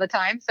other all the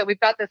time. So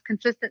we've got this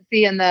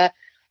consistency and the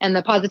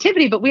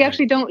positivity, but we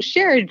actually don't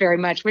share it very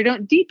much. We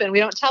don't deepen. We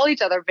don't tell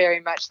each other very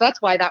much. So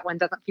that's why that one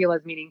doesn't feel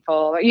as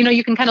meaningful.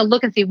 You can kind of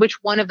look and see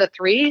which one of the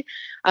 3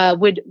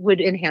 would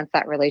enhance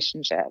that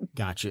relationship.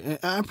 Gotcha.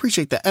 I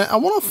appreciate that. And I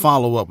want to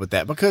follow up with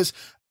that because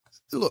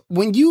look,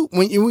 when you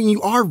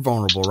are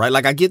vulnerable, right?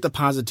 Like I get the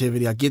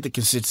positivity, I get the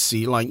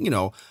consistency,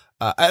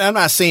 I'm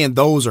not saying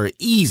those are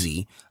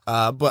easy,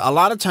 but a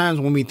lot of times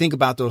when we think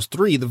about those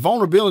 3, the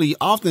vulnerability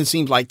often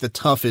seems like the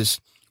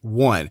toughest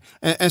one.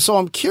 And so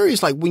I'm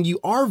curious, like when you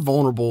are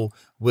vulnerable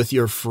with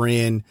your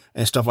friend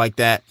and stuff like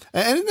that,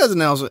 and it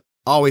doesn't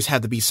always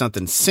have to be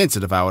something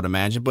sensitive, I would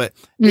imagine, but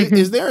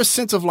is there a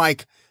sense of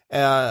like,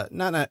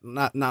 not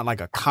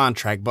like a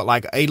contract, but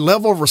like a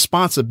level of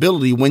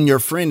responsibility when your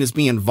friend is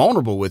being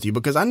vulnerable with you?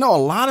 Because I know a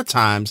lot of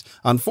times,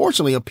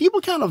 unfortunately, people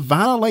kind of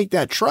violate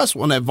that trust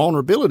on that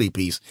vulnerability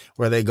piece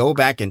where they go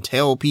back and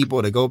tell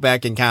people, to go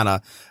back and kind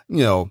of,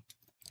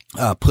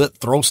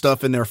 throw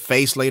stuff in their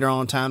face later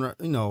on on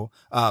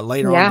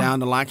down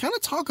the line. Kind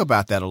of talk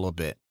about that a little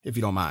bit, if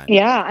you don't mind.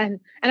 Yeah.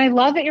 And I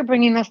love that you're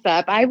bringing this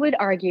up. I would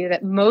argue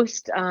that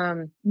most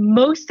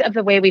of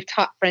the way we've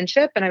taught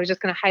friendship, and I was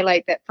just going to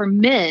highlight that for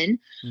men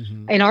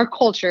in our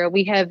culture,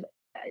 we have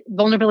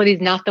vulnerability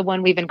is not the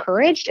one we've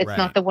encouraged. It's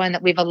not the one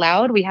that we've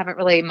allowed. We haven't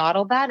really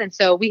modeled that. And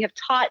so we have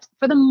taught,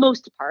 for the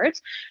most part,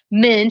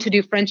 men to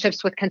do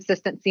friendships with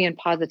consistency and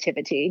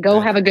positivity.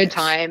 Go have a good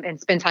time and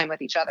spend time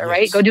with each other,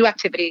 right? Go do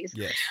activities.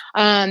 Yes.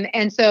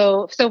 And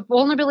so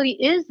vulnerability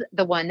is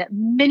the one that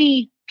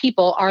many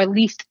people are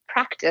least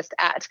practiced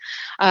at,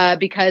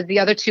 because the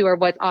other 2 are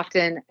what's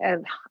often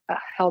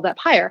held up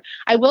higher.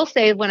 I will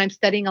say when I'm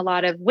studying a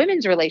lot of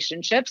women's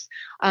relationships,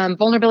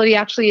 vulnerability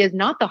actually is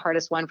not the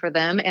hardest one for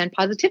them, and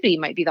positivity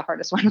might be the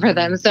hardest one for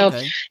them. So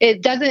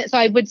it doesn't. So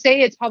I would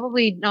say it's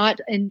probably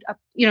not. And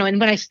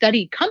when I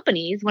study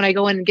companies, when I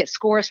go in and get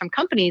scores from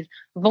companies,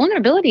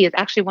 vulnerability is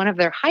actually one of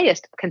their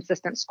highest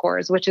consistent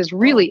scores, which is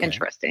really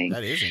interesting.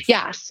 That is interesting.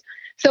 Yes.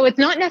 So it's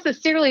not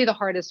necessarily the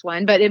hardest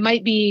one, but it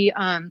might be.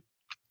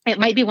 It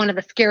might be one of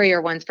the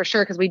scarier ones for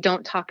sure, because we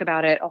don't talk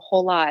about it a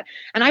whole lot.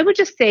 And I would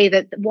just say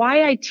that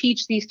why I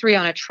teach these 3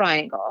 on a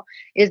triangle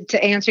is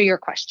to answer your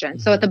question.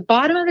 So at the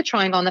bottom of the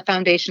triangle on the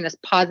foundation is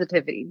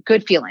positivity,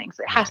 good feelings.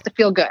 It has to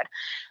feel good.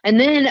 And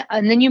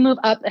then you move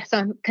up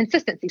some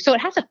consistency. So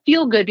it has to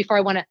feel good before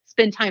I want to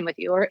spend time with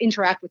you or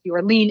interact with you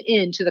or lean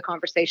into the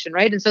conversation,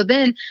 right? And so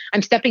then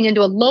I'm stepping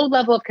into a low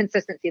level of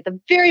consistency at the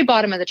very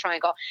bottom of the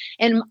triangle.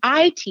 And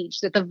I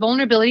teach that the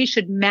vulnerability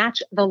should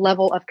match the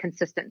level of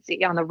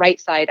consistency on the right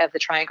side side of the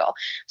triangle.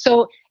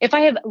 So if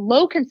I have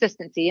low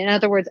consistency, in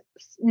other words,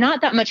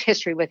 not that much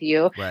history with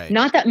you,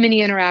 not that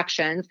many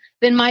interactions,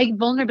 then my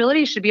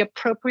vulnerability should be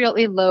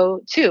appropriately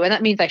low too. And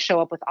that means I show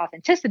up with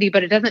authenticity,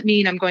 but it doesn't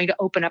mean I'm going to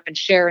open up and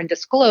share and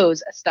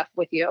disclose stuff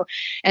with you.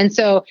 And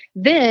so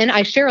then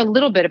I share a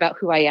little bit about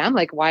who I am,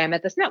 like why I'm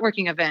at this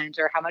networking event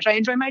or how much I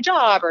enjoy my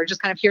job, or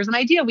just kind of here's an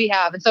idea we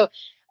have. And so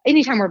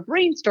anytime we're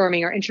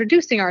brainstorming or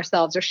introducing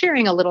ourselves or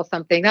sharing a little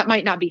something, that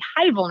might not be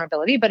high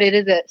vulnerability, but it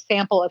is a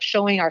sample of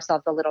showing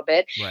ourselves a little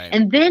bit.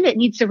 And then it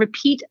needs to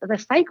repeat the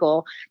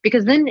cycle,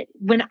 because then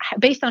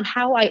based on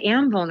how I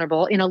am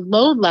vulnerable in a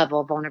low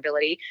level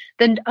vulnerability,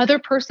 then the other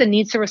person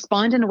needs to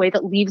respond in a way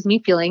that leaves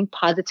me feeling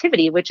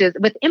positivity, which is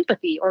with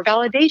empathy or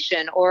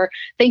validation or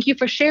thank you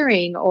for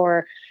sharing,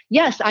 or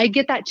yes, I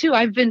get that too.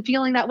 I've been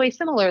feeling that way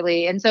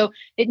similarly. And so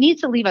it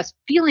needs to leave us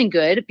feeling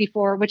good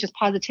before, which is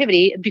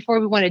positivity, before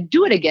we want to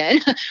do it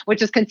again,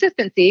 which is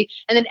consistency.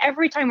 And then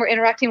every time we're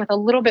interacting with a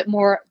little bit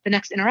more, the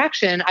next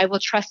interaction, I will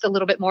trust a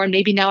little bit more. And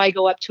maybe now I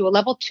go up to a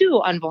level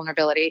 2 on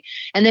vulnerability.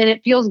 And then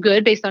it feels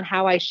good based on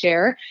how I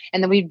share.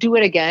 And then we do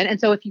it again. And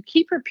so if you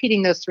keep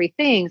repeating those 3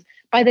 things,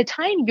 by the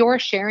time you're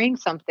sharing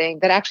something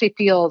that actually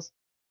feels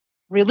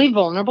really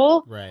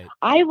vulnerable,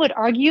 I would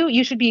argue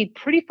you should be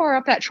pretty far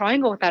up that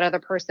triangle with that other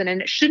person.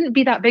 And it shouldn't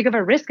be that big of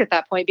a risk at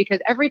that point, because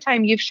every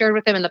time you've shared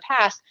with them in the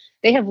past,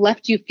 they have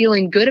left you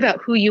feeling good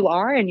about who you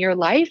are in your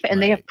life,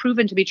 and they have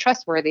proven to be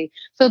trustworthy.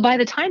 So by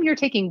the time you're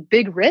taking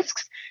big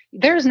risks,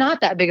 there's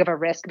not that big of a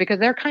risk because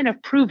they're kind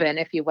of proven,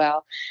 if you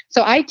will.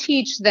 So I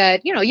teach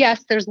that,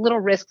 yes, there's little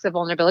risks of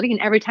vulnerability.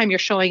 And every time you're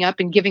showing up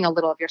and giving a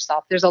little of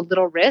yourself, there's a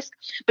little risk,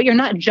 but you're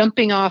not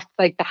jumping off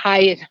like the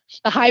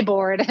high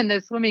board and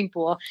the swimming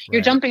pool.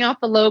 You're jumping off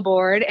the low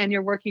board and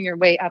you're working your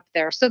way up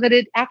there, so that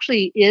it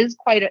actually is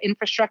quite an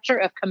infrastructure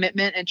of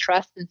commitment and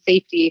trust and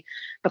safety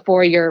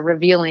before you're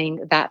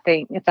revealing that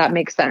thing, if that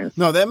makes sense.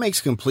 No, that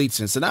makes complete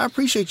sense. And I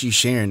appreciate you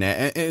sharing that.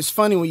 And it's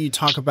funny when you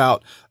talk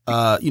about,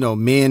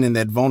 men and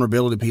that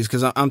vulnerability piece,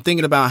 because I'm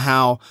thinking about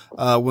how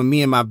when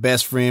me and my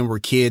best friend were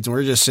kids and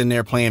we are just sitting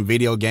there playing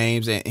video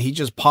games, and he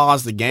just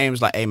paused the game.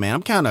 He's like, hey, man,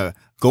 I'm kind of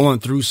going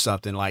through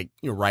something right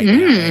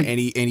now. And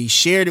he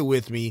shared it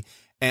with me.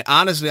 And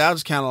honestly, I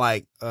was kind of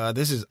like,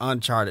 this is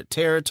uncharted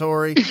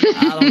territory.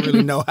 I don't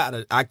really know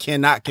I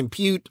cannot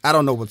compute. I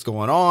don't know what's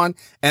going on.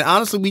 And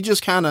honestly, we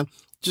just kind of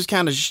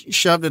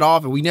shoved it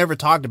off, and we never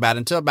talked about it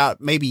until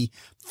about maybe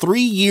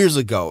 3 years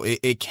ago.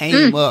 It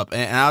came up,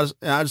 and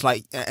I was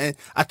like, and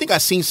I think I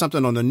seen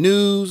something on the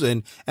news,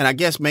 and I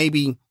guess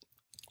maybe,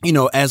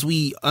 as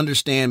we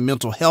understand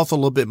mental health a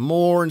little bit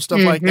more and stuff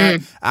like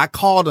that, I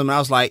called him. I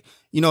was like,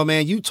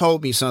 man, you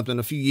told me something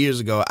a few years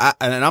ago,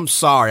 and I'm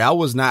sorry, I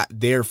was not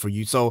there for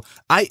you. So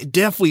I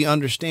definitely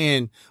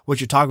understand what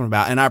you're talking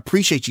about, and I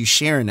appreciate you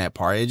sharing that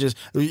part. It just,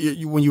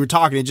 when you were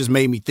talking, it just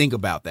made me think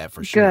about that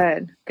for sure.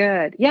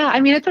 Good. Yeah,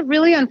 I mean, it's a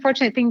really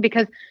unfortunate thing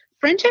because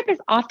friendship has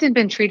often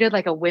been treated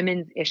like a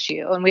women's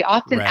issue, and we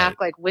often act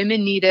like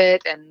women need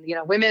it, and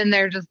women,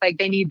 they're just like,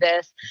 they need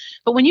this.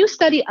 But when you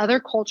study other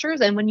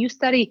cultures and when you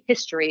study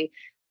history,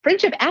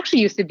 friendship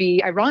actually used to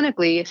be,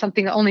 ironically,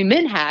 something that only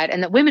men had,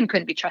 and that women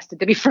couldn't be trusted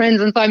to be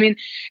friends. And so, I mean,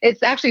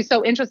 it's actually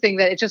so interesting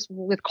that it's just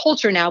with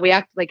culture now, we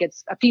act like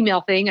it's a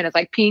female thing, and it's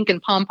like pink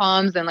and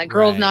pom-poms and like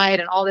girls' night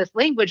and all this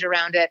language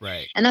around it.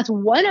 And that's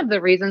one of the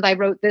reasons I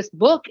wrote this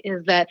book,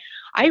 is that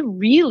I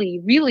really,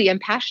 really am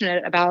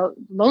passionate about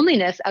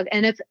loneliness,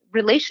 and its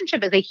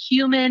relationship as a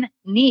human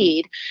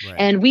need.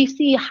 And we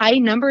see high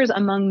numbers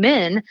among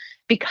men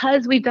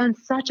because we've done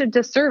such a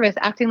disservice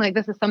acting like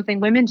this is something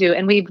women do.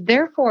 And we've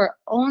therefore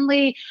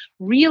only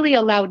really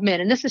allowed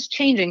men, and this is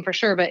changing for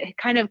sure, but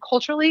kind of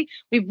culturally,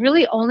 we've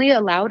really only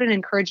allowed and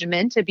encouraged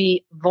men to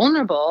be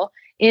vulnerable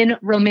in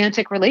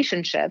romantic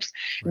relationships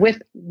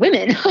with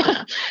women.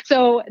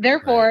 So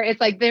therefore,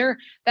 it's like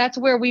that's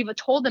where we've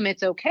told them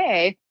it's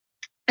okay.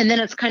 And then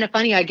it's kind of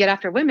funny, I get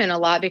after women a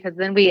lot, because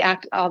then we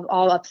act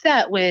all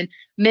upset when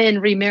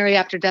men remarry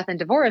after death and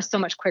divorce so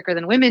much quicker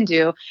than women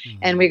do.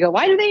 And we go,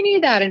 why do they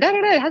need that? And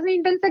it hasn't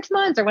even been 6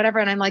 months or whatever.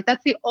 And I'm like,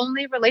 that's the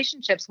only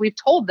relationships we've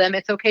told them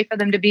it's okay for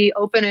them to be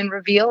open and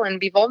reveal and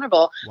be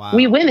vulnerable.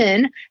 We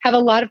women have a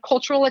lot of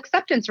cultural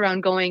acceptance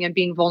around going and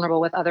being vulnerable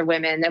with other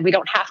women, and we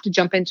don't have to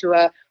jump into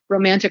a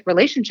romantic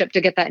relationship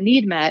to get that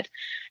need met.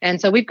 And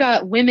so we've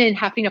got women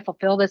having to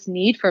fulfill this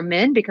need for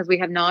men because we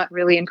have not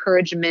really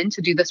encouraged men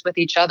to do this with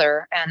each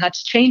other. And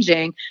that's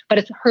changing, but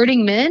it's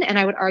hurting men. And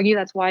I would argue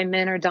that's why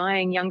men are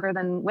dying younger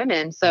than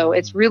women. So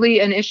it's really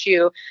an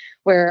issue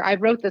where I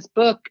wrote this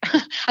book.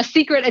 A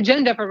secret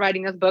agenda for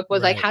writing this book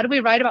was like, how do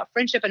we write about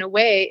friendship in a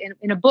way,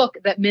 in a book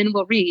that men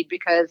will read?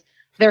 Because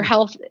their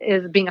health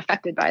is being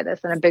affected by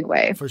this in a big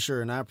way. For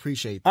sure. And I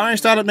appreciate that. All right,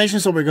 Startup Nation.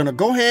 So we're going to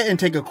go ahead and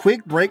take a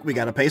quick break. We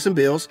got to pay some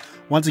bills.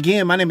 Once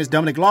again, my name is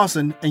Dominic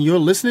Lawson, and you're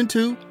listening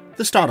to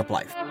The Startup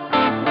Life.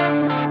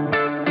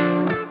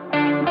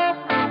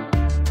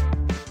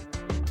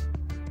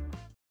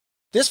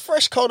 This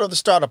fresh coat of The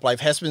Startup Life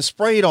has been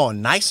sprayed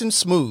on nice and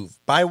smooth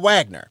by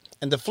Wagner,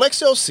 and the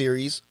Flexo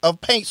series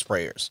of paint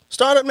sprayers.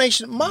 Startup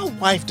Nation, my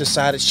wife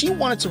decided she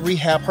wanted to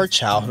rehab her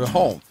childhood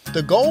home.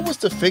 The goal was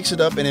to fix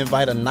it up and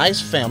invite a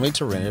nice family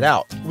to rent it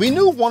out. We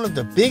knew one of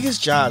the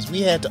biggest jobs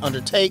we had to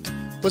undertake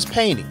was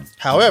painting.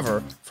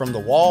 However, from the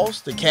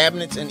walls, the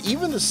cabinets, and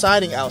even the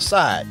siding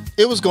outside,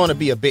 it was going to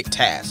be a big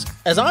task.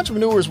 As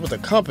entrepreneurs with a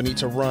company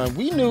to run,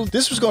 we knew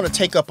this was going to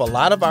take up a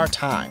lot of our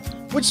time,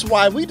 which is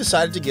why we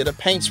decided to get a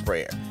paint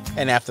sprayer.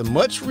 And after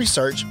much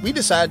research, we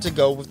decided to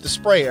go with the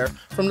sprayer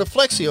from the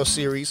Flexio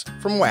series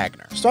from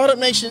Wagner. Startup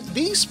Nation,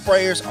 these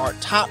sprayers are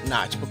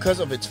top-notch because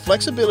of its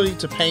flexibility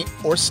to paint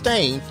or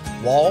stain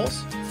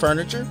walls,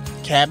 furniture,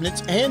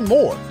 cabinets, and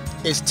more.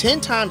 It's 10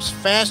 times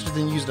faster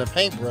than using a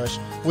paintbrush,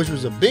 which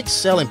was a big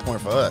selling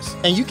point for us.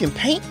 And you can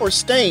paint or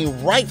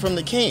stain right from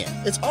the can.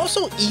 It's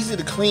also easy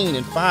to clean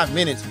in 5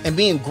 minutes, and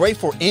being great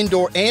for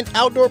indoor and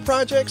outdoor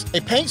projects,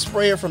 a paint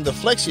sprayer from the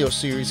Flexio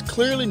series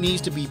clearly needs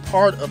to be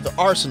part of the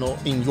arsenal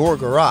in your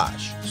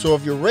garage. So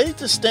if you're ready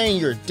to stain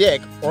your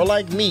deck, or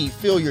like me,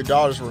 fill your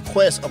daughter's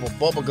request of a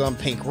bubblegum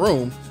pink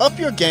room, up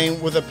your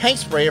game with a paint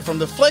sprayer from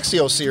the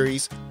Flexio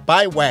series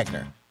by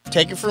Wagner.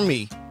 Take it from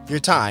me, your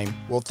time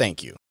will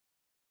thank you.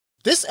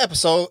 This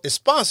episode is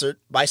sponsored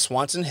by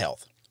Swanson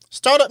Health.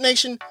 Startup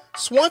Nation,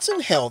 Swanson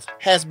Health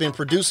has been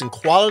producing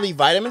quality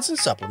vitamins and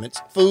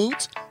supplements,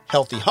 foods,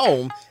 healthy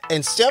home,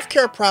 and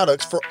self-care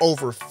products for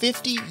over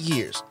 50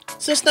 years.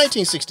 Since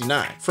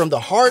 1969, from the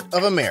heart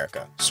of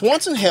America,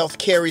 Swanson Health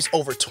carries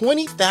over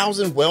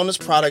 20,000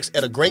 wellness products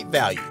at a great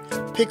value.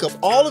 Pick up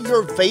all of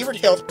your favorite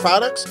health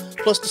products,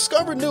 plus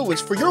discover new ones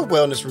for your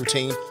wellness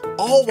routine,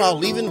 all while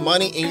leaving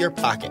money in your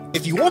pocket.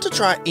 If you want to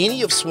try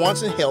any of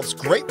Swanson Health's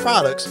great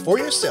products for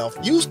yourself,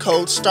 use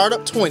code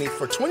STARTUP20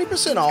 for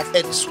 20% off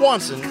at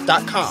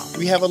swanson.com.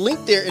 We have a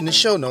link there in the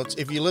show notes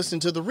if you listen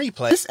to the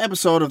replay. This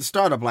episode of The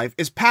Startup Life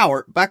is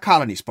powered by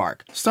Colony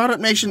Spark. Startup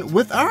Nation,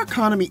 with our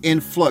economy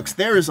in flux,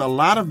 there is a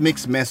lot of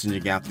mixed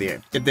messaging out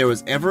there. If there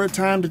was ever a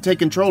time to take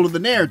control of the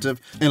narrative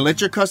and let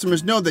your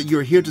customers know that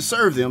you're here to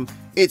serve them,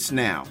 it's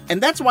now.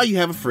 And that's why you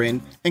have a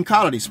friend in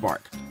Colony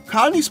Spark.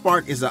 Colony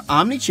Spark is an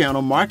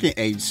omni-channel marketing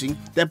agency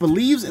that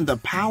believes in the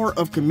power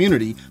of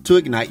community to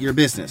ignite your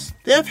business.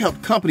 They have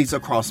helped companies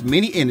across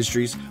many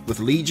industries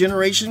with lead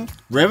generation,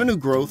 revenue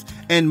growth,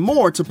 and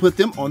more to put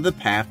them on the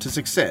path to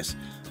success.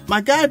 My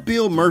guy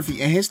Bill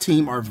Murphy and his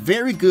team are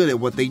very good at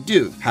what they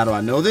do. How do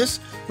I know this?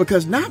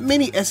 Because not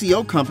many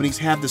SEO companies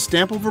have the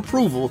stamp of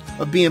approval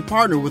of being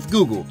partnered with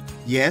Google.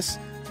 Yes,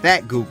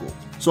 that Google.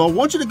 So I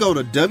want you to go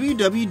to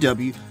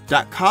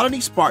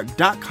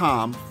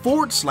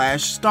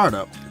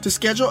www.colonyspark.com/startup to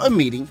schedule a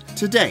meeting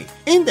today.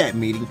 In that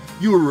meeting,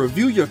 you will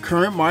review your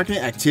current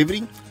marketing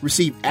activity,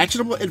 receive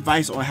actionable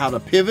advice on how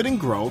to pivot and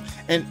grow,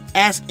 and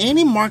ask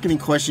any marketing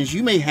questions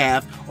you may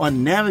have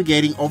on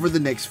navigating over the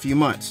next few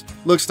months.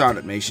 Look,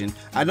 Startup Nation,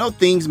 I know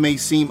things may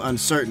seem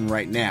uncertain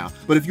right now,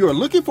 but if you are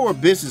looking for a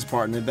business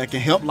partner that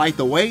can help light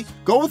the way,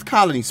 go with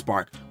Colony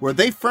Spark, where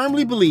they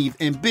firmly believe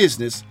in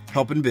business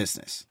helping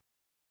business.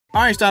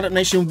 All right, Startup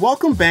Nation,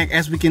 welcome back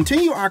as we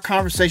continue our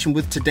conversation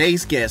with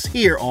today's guest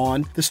here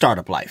on The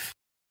Startup Life.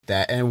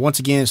 And once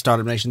again,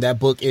 Startup Nation, that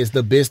book is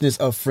The Business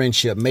of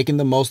Friendship, making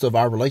the most of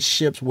our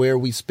relationships where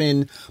we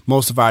spend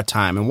most of our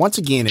time. And once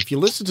again, if you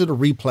listen to the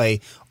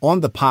replay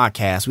on the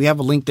podcast, we have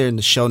a link there in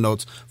the show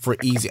notes for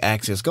easy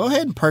access. Go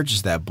ahead and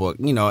purchase that book.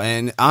 You know,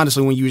 and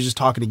honestly, when you were just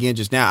talking again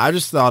just now, I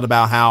just thought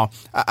about how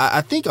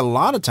I think a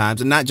lot of times,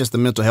 and not just the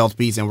mental health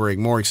piece, and we're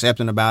more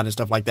accepting about it and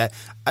stuff like that.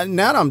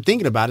 Now that I'm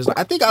thinking about it,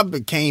 I think I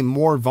became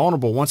more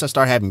vulnerable once I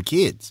started having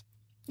kids.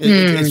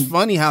 It's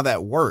funny how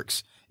that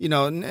works. You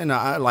know, and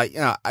I like,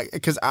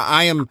 because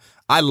I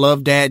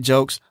love dad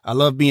jokes. I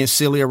love being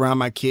silly around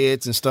my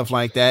kids and stuff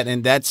like that.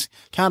 And that's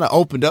kind of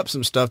opened up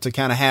some stuff to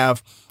kind of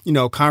have, you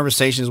know,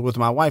 conversations with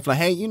my wife. Like,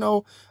 hey,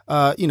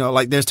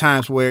 like there's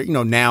times where, you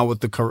know, now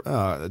with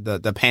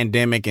the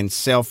pandemic and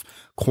self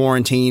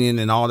quarantining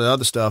and all the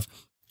other stuff,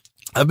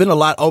 I've been a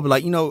lot open,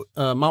 like, you know,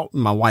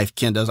 my wife,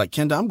 Kenda, is like,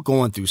 Kenda, I'm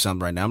going through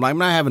something right now. I'm like, I'm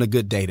not having a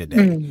good day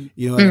today.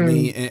 You know what I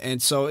mean?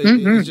 And so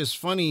it's just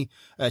funny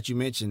that you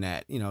mentioned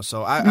that, you know,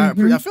 so I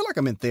feel like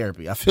I'm in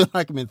therapy. I feel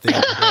like I'm in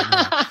therapy right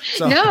now.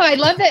 So, no, I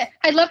love it.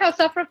 I love how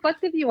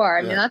self-reflective you are.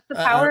 I mean, that's the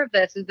power of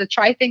this, is to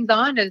try things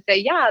on and say,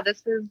 yeah,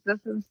 this is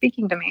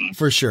speaking to me.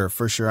 For sure.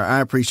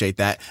 I appreciate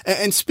that.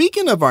 And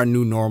speaking of our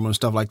new normal and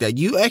stuff like that,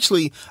 you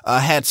actually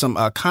had some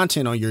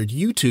content on your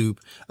YouTube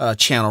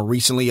channel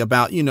recently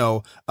about, you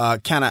know,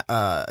 kind of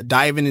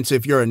diving into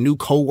if you're a new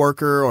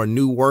coworker or a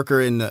new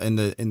worker in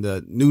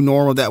the new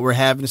normal that we're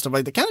having and stuff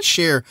like that. Kind of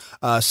share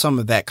some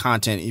of that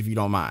content if you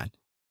don't mind.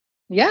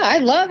 Yeah, I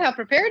love how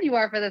prepared you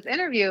are for this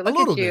interview.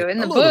 Look at you in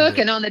the book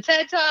and on the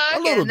TED Talk. A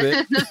little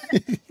bit.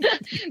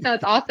 No,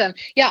 it's awesome.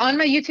 Yeah, on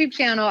my YouTube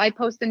channel, I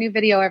post a new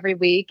video every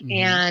week.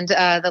 And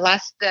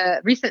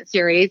the recent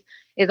series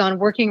is on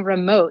working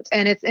remote.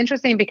 And it's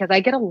interesting because I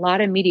get a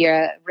lot of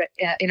media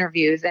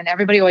interviews, and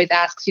everybody always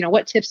asks, you know,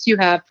 what tips do you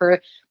have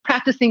for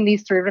practicing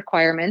these 3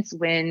 requirements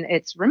when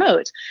it's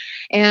remote?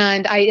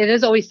 And it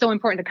is always so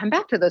important to come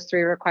back to those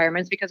 3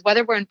 requirements, because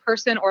whether we're in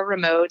person or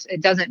remote,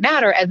 it doesn't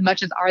matter as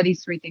much as are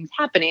these 3 things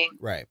happening.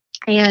 Right.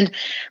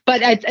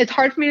 But it's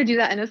hard for me to do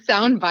that in a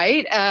sound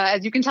bite.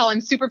 As you can tell,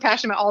 I'm super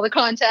passionate about all the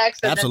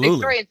context and the big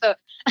story. And so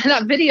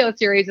that video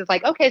series is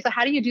like, okay, so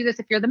how do you do this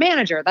if you're the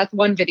manager? That's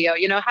one video.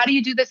 How do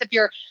you do this if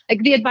you're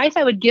like, the advice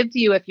I would give to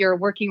you if you're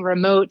working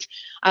remote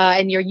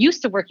and you're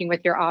used to working with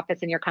your office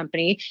and your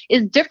company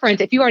is different.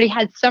 If you already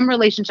had some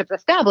relationships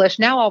established,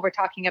 now all we're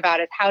talking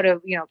about is how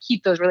to,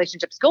 keep those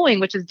relationships going,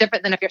 which is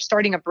different than if you're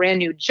starting a brand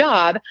new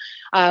job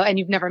and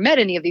you've never met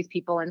any of these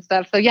people and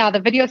stuff. So yeah, the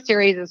video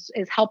series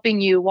is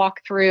helping you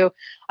walk through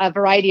a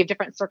variety of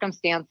different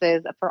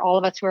circumstances for all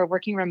of us who are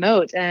working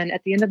remote. And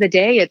at the end of the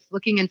day, it's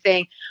looking and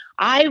saying,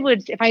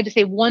 if I had to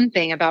say one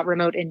thing about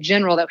remote in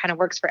general that kind of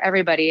works for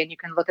everybody, and you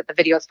can look at the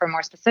videos for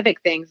more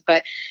specific things,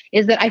 but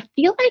is that I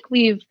feel like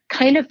we've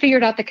kind of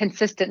figured out the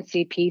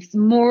consistency piece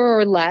more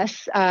or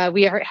less.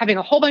 We are having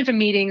a whole bunch of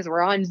meetings.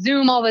 We're on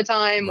Zoom all the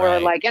time. Right. We're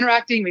like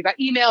interacting. We've got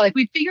email. Like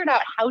we figured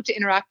out how to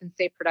interact and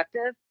stay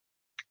productive.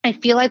 I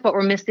feel like what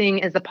we're missing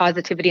is the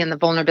positivity and the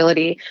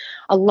vulnerability.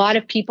 A lot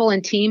of people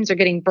and teams are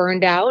getting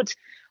burned out.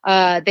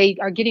 They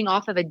are getting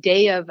off of a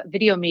day of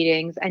video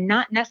meetings and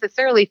not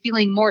necessarily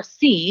feeling more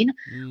seen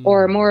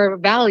or more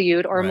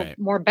valued or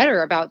more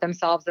better about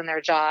themselves and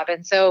their job.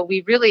 And so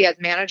we really, as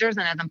managers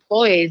and as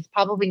employees,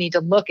 probably need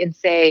to look and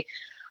say,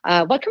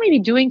 what can we be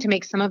doing to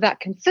make some of that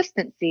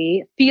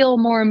consistency feel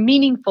more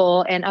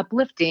meaningful and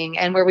uplifting,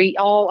 and where we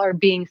all are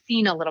being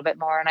seen a little bit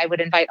more? And I would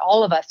invite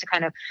all of us to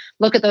kind of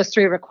look at those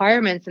three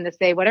requirements and to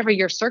say, whatever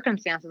your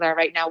circumstances are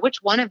right now,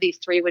 which one of these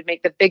three would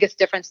make the biggest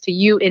difference to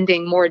you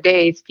ending more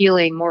days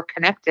feeling more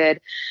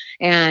connected?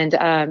 And,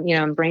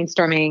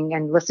 brainstorming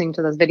and listening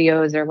to those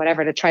videos or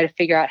whatever to try to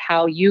figure out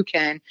how you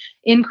can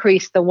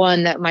increase the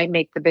one that might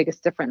make the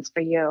biggest difference for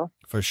you.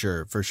 For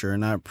sure.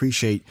 And I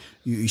appreciate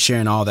you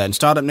sharing all that. And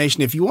Startup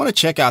Nation, if you want to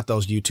check out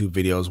those YouTube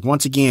videos,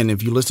 once again,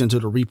 if you listen to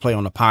the replay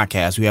on the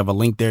podcast, we have a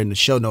link there in the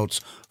show notes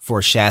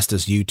for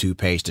Shasta's YouTube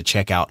page to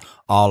check out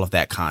all of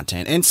that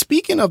content. And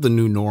speaking of the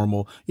new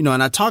normal,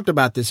 and I talked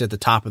about this at the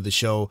top of the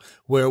show,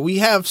 where we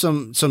have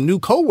some new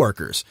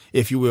coworkers,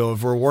 if you will,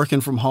 if we're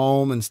working from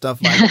home and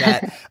stuff like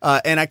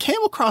that. And I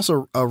came across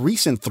a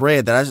recent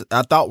thread that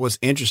I thought was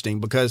interesting,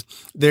 because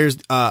there's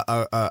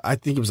I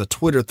think it was a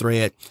Twitter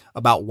thread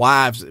about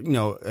wives,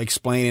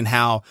 explaining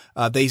how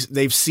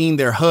they've seen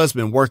their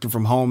husband working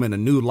from home in a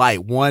new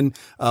light. One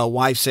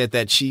wife said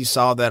that she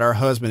saw that her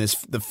husband is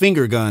the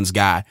finger guns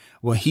guy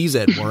when he's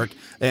at work,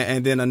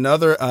 and then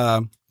another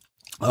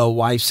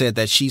wife said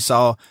that she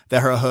saw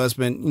that her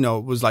husband,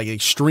 was like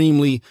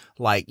extremely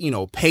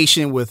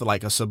patient with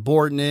like a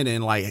subordinate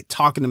and like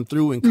talking them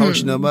through and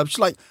coaching them up. She's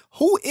like,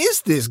 who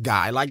is this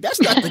guy? Like,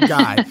 that's not the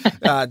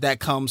guy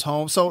that comes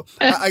home. So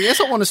I guess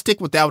I want to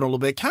stick with that one a little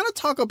bit, kind of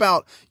talk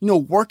about,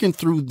 working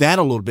through that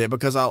a little bit,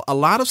 because a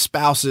lot of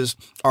spouses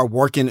are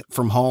working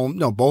from home,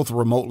 both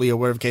remotely or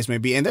whatever the case may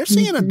be. And they're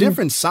seeing a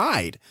different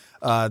side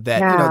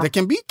that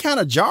can be kind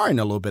of jarring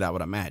a little bit, I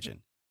would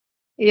imagine.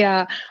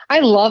 Yeah, I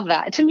love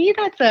that. To me,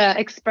 that's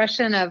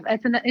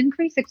it's an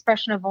increased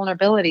expression of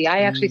vulnerability.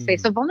 I actually say,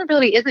 so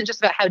vulnerability isn't just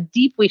about how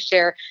deep we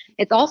share.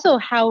 It's also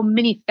how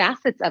many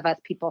facets of us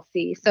people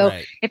see. So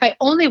if I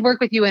only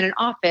work with you in an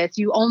office,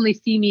 you only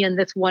see me in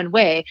this one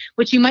way,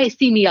 which you might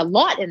see me a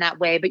lot in that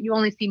way, but you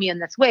only see me in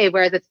this way.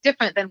 Whereas it's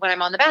different than when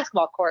I'm on the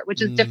basketball court,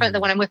 which is different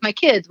than when I'm with my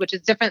kids, which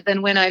is different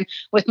than when I'm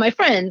with my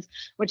friends,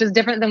 which is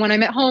different than when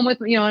I'm at home with,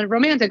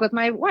 romantic with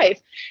my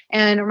wife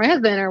or my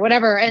husband or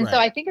whatever. And so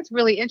I think it's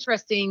really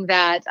interesting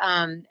that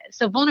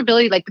so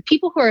vulnerability, like the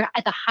people who are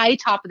at the high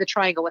top of the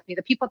triangle with me,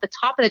 the people at the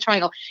top of the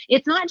triangle,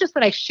 it's not just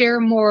that I share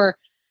more,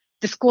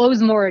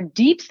 disclose more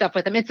deep stuff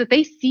with them. It's that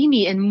they see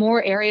me in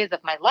more areas of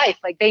my life.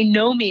 Like they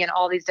know me in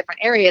all these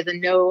different areas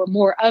and know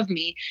more of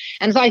me.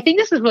 And so I think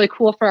this is really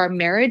cool for our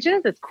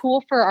marriages. It's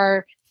cool for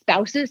our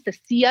spouses to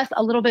see us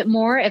a little bit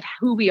more of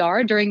who we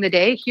are during the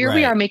day. Here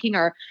we are making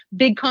our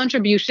big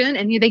contribution,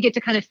 and they get to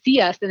kind of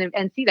see us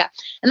and see that.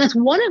 And that's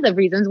one of the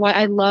reasons why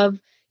I love,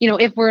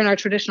 if we're in our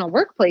traditional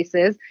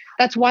workplaces,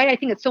 that's why I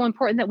think it's so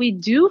important that we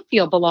do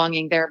feel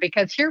belonging there,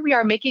 because here we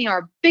are making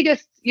our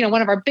biggest,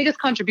 one of our biggest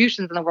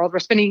contributions in the world. We're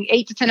spending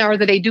 8 to 10 hours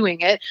a day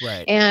doing it.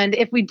 Right. And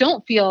if we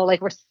don't feel like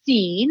we're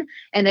seen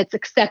and it's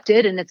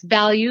accepted and it's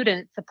valued and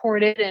it's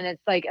supported and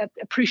it's like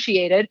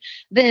appreciated,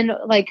 then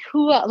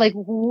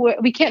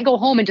we can't go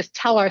home and just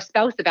tell our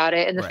spouse about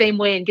it in the same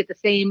way and get the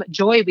same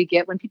joy we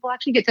get when people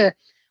actually get to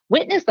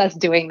witness us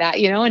doing that,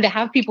 and to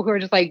have people who are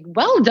just like,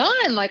 well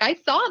done. Like, I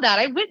saw that.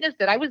 I witnessed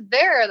it. I was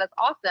there. That's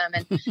awesome.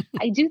 And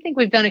I do think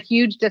we've done a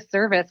huge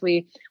disservice.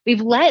 We've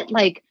let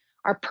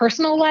our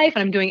personal life,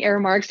 and I'm doing air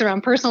marks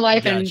around personal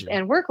life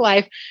and work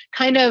life,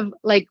 kind of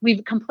like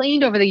we've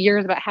complained over the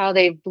years about how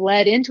they've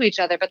bled into each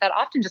other, but that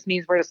often just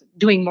means we're just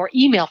doing more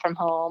email from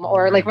home,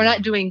 or like we're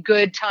not doing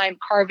good time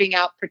carving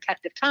out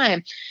protective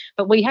time.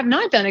 But we have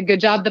not done a good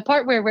job. The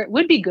part where it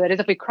would be good is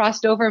if we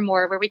crossed over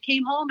more, where we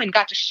came home and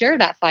got to share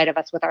that side of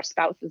us with our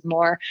spouses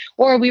more,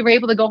 or we were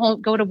able to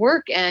go to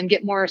work and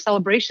get more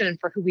celebration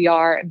for who we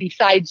are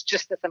besides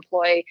just this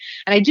employee.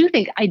 And I do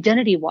think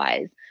identity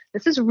wise,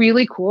 this is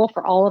really cool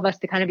for all of us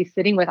to kind of be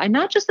sitting with. I'm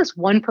not just this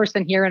one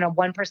person here and a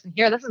one person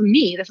here. This is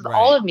me. This is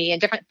all of me, and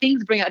different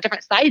things bring out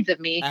different sides of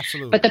me.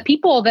 Absolutely. But the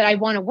people that I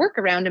want to work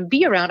around and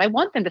be around, I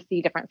want them to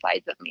see different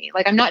sides of me.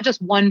 Like I'm not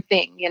just one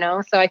thing,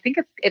 So I think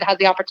it has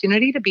the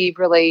opportunity to be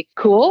really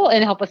cool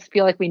and help us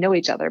feel like we know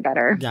each other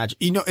better. Gotcha.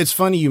 It's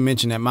funny you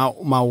mentioned that.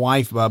 My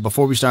wife,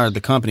 before we started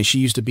the company, she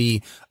used to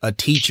be a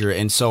teacher.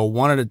 And so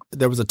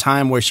there was a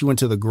time where she went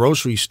to the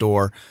grocery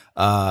store,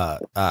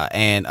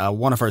 and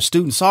one of her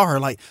students saw her,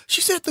 like,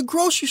 she's at the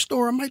grocery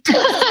store. I'm like, at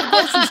the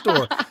grocery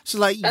store. She's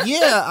like,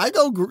 yeah, I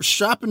go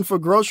shopping for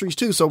groceries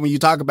too. So when you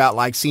talk about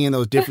like seeing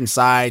those different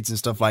sides and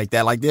stuff like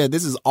that, like, yeah,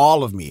 this is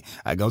all of me.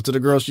 I go to the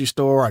grocery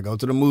store. I go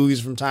to the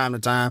movies from time to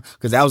time,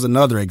 because that was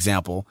another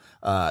example.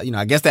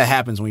 I guess that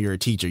happens when you're a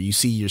teacher. You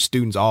see your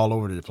students all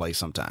over the place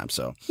sometimes.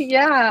 So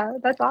yeah,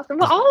 that's awesome.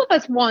 Well, all of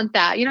us want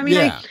that.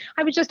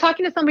 I was just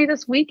talking to somebody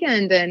this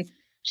weekend, and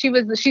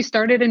she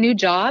started a new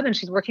job and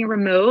she's working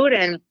remote,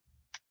 and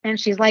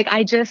she's like,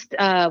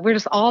 we're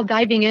just all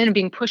diving in and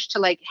being pushed to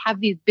like have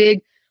these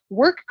big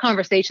work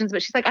conversations.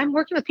 But she's like, I'm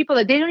working with people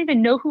that they don't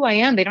even know who I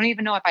am. They don't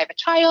even know if I have a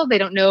child. They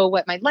don't know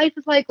what my life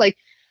is like. Like,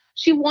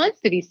 she wants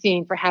to be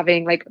seen for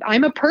having, like,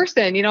 I'm a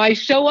person, I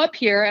show up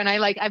here and I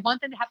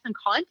want them to have some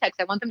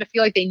context. I want them to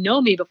feel like they know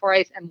me before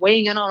I am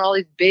weighing in on all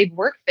these big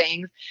work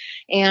things.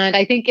 And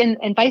I think,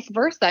 and vice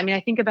versa. I mean,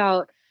 I think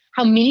about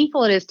how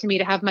meaningful it is to me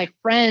to have my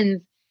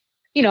friends,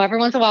 every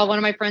once in a while, one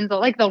of my friends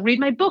they'll read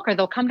my book, or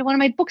they'll come to one of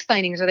my book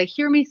signings, or they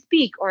hear me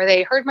speak, or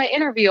they heard my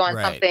interview on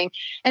something.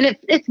 And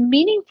it's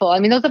meaningful. I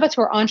mean, those of us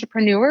who are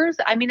entrepreneurs,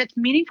 I mean, it's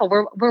meaningful.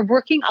 We're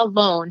working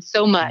alone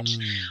so much.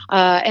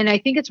 And I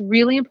think it's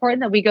really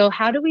important that we go,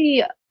 how can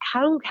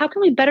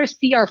we better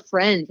see our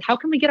friends? How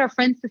can we get our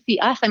friends to see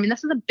us? I mean,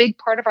 this is a big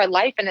part of our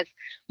life, and it's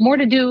more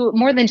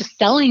than just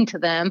selling to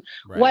them.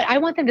 What I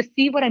want them to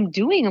see what I'm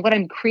doing and what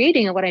I'm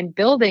creating and what I'm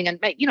building. And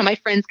my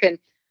friends can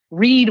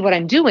read what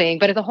I'm doing,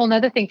 but it's a whole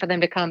nother thing for them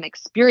to come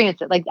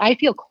experience it. Like, I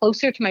feel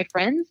closer to my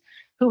friends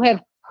who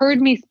have heard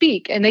me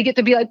speak, and they get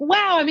to be like,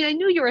 wow, I mean, I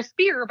knew you were a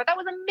speaker, but that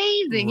was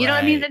amazing. You know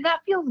what I mean? And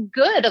that feels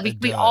good.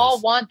 We all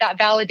want that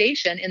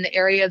validation in the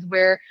areas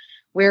where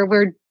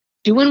we're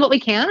doing what we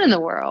can in the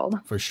world.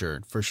 For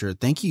sure.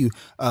 Thank you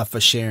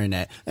for sharing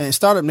that. And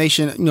Startup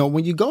Nation,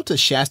 when you go to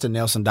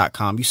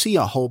shastanelson.com, you see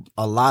a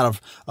lot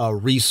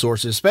of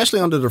resources, especially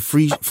under the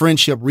free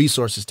friendship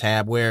resources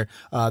tab, where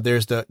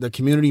there's the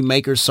community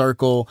maker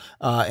circle,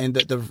 and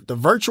the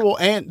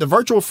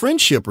virtual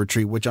friendship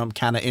retreat, which I'm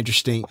kind of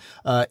interested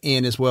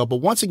in as well. But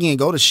once again,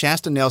 go to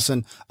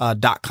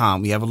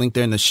shastanelson.com. We have a link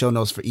there in the show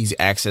notes for easy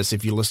access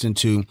if you're listening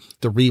to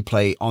the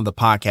replay on the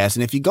podcast.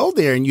 And if you go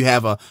there and you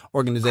have an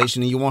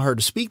organization and you want her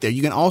to speak there,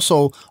 you can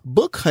also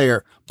book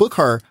her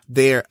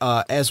there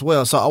as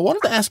well. So I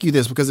wanted to ask you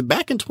this, because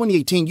back in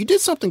 2018, you did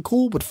something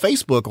cool with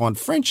Facebook on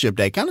Friendship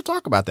Day. Kind of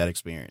talk about that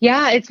experience.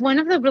 Yeah, it's one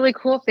of the really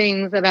cool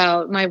things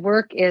about my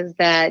work is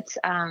that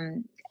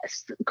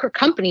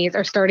companies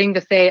are starting to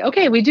say,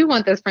 okay, we do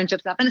want those friendship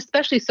stuff, and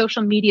especially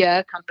social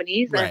media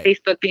companies, and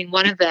Facebook being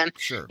one of them.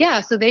 Sure.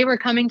 Yeah. So they were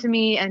coming to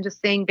me and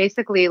just saying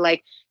basically,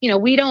 like,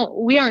 we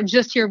aren't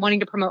just here wanting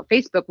to promote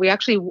Facebook. We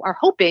actually are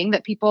hoping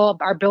that people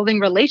are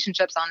building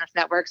relationships on this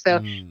network.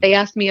 So they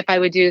asked me if I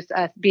would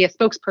be a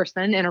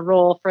spokesperson in a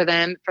role for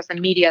them for some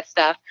media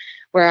stuff,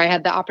 where I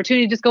had the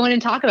opportunity to just go in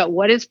and talk about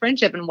what is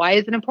friendship and why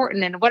is it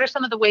important, and what are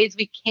some of the ways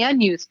we can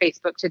use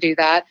Facebook to do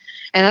that.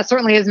 And that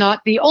certainly is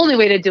not the only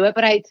way to do it,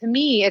 but to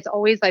me, it's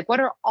always like, what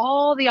are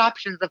all the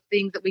options of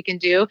things that we can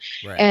do?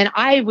 And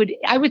I would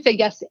say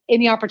yes to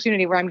any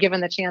opportunity where I'm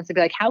given the chance to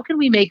be like, how can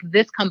we make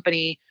this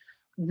company,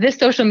 this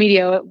social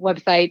media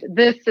website,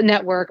 this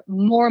network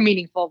more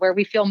meaningful, where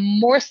we feel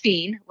more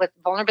seen with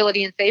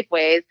vulnerability in safe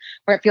ways,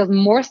 where it feels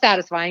more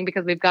satisfying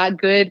because we've got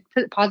good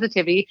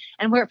positivity,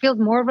 and where it feels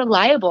more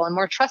reliable and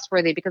more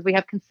trustworthy because we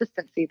have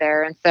consistency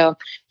there. And so,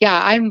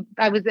 yeah,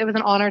 it was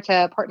an honor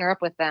to partner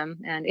up with them,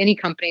 and any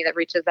company that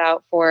reaches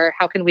out for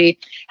how can we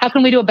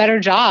do a better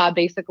job,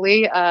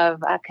 basically,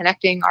 of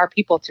connecting our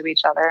people to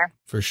each other.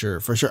 For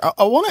sure.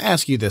 I want to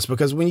ask you this,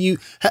 because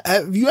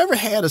have you ever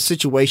had a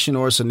situation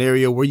or a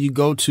scenario where you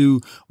go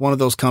to one of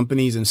those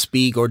companies and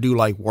speak or do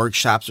like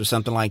workshops or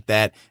something like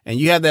that, and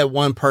you have that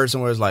one person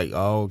where it's like,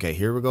 oh, okay,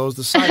 here goes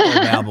the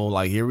psychobabble,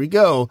 like, here we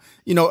go,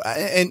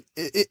 and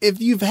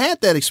if you've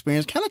had that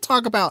experience, kind of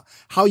talk about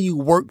how you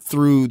work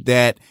through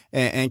that,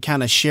 and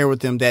kind of share with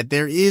them that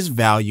there is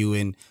value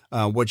in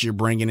what you're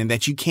bringing, and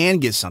that you can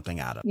get something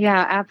out of it.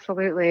 Yeah,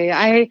 absolutely.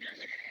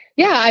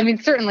 Yeah, I mean,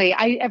 certainly.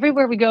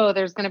 Everywhere we go,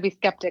 there's going to be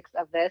skeptics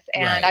of this.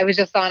 And I was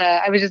just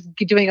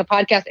doing a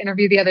podcast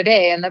interview the other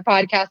day, and the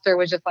podcaster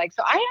was just like,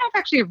 so I have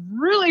actually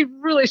really,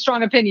 really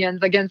strong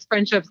opinions against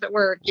friendships at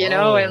work,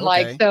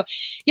 so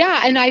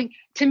yeah. And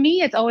to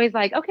me, it's always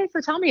like, okay,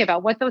 so tell me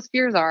about what those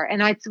fears are.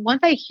 And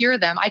once I hear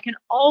them, I can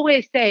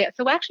always say,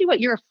 so actually what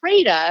you're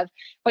afraid of,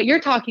 what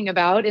you're talking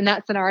about in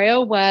that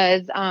scenario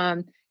was,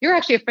 you're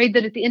actually afraid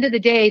that at the end of the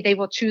day, they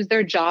will choose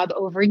their job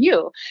over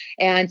you.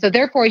 And so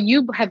therefore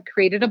you have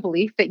created a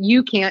belief that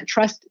you can't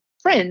trust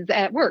friends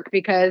at work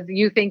because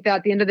you think that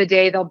at the end of the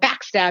day, they'll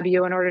backstab backstab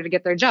you in order to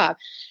get their job.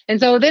 And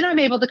so then I'm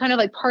able to kind of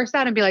like parse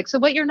out and be like, so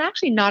what you're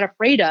actually not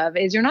afraid of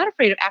is you're not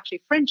afraid of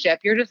actually friendship.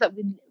 You're just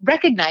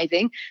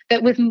recognizing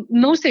that with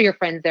most of your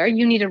friends there,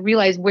 you need to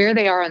realize where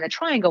they are on the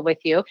triangle with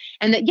you.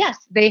 And that, yes,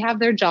 they have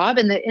their job.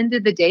 And at the end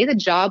of the day, the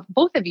job,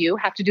 both of you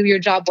have to do your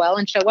job well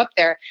and show up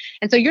there.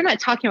 And so you're not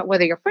talking about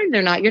whether you're friends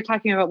or not. You're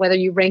talking about whether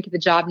you rank the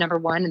job number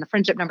one and the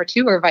friendship number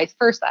two, or vice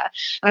versa.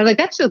 And I was like,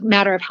 that's just a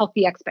matter of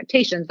healthy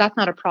expectations. That's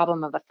not a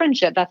problem of a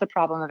friendship. That's a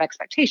problem of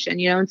expectation,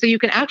 And so you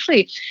can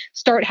actually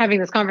start having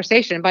this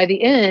conversation. By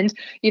the end,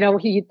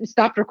 he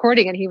stopped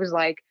recording and he was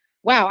like,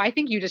 wow, I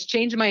think you just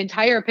changed my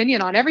entire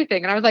opinion on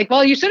everything. And I was like,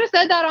 well, you should have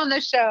said that on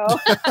the show.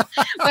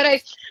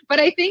 but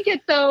I think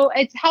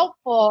it's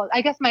helpful.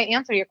 I guess my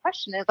answer to your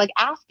question is like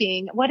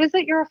asking, what is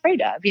it you're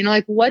afraid of?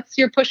 Like what's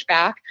your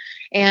pushback,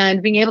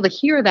 and being able to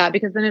hear that,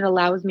 because then it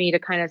allows me to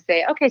kind of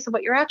say, okay, so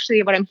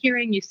what I'm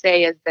hearing you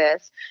say is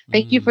this.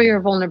 Thank you for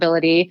your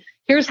vulnerability.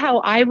 Here's how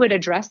I would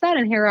address that.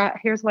 And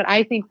here's what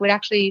I think would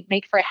actually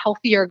make for a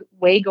healthier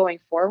way going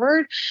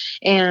forward.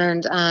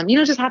 And,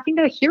 just having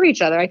to hear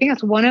each other. I think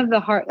that's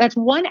that's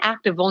one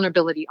act of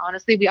vulnerability.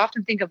 Honestly, we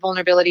often think of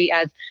vulnerability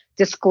as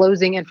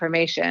disclosing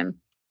information.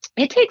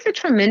 It takes a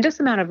tremendous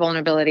amount of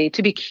vulnerability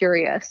to be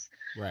curious.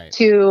 Right.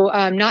 To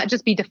not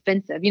just be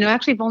defensive.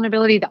 Actually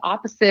vulnerability, the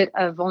opposite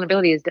of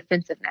vulnerability is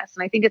defensiveness.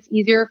 And I think it's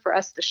easier for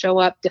us to show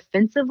up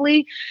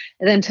defensively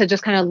than to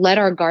just kind of let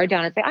our guard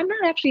down and say, I'm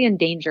not actually in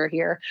danger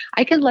here.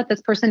 I can let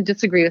this person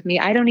disagree with me.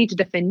 I don't need to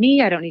defend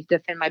me. I don't need to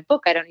defend my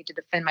book. I don't need to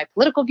defend my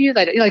political views.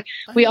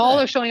 We all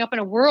are showing up in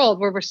a world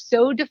where we're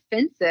so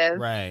defensive,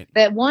 right,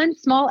 that one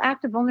small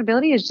act of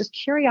vulnerability is just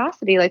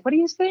curiosity. Like, what are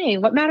you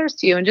saying? What matters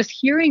to you? And just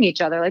hearing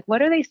each other. Like,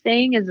 what are they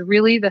saying is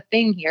really the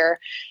thing here?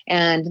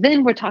 And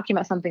then we're talking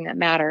about something that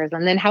matters.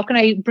 And then how can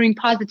I bring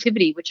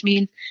positivity, which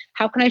means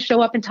how can I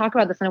show up and talk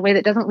about this in a way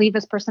that doesn't leave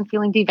this person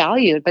feeling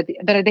devalued, but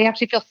they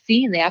actually feel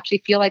seen. They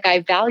actually feel like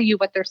I value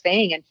what they're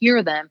saying and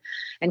hear them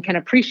and can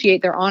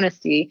appreciate their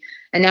honesty.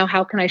 And now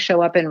how can I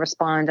show up and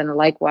respond and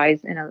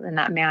likewise in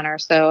that manner?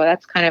 So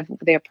that's kind of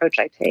the approach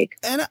I take.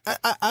 And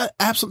I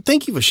absolutely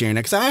thank you for sharing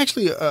that, because I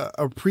actually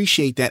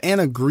appreciate that and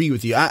agree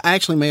with you. I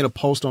actually made a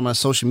post on my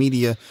social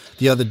media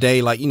the other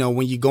day, like,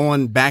 when you're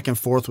going back and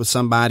forth with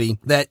somebody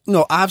that,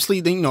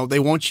 obviously they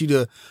want you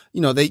to,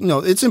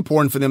 it's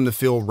important for them to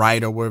feel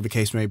right or whatever the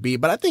case may be.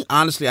 But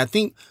I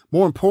think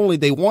more importantly,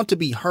 they want to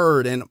be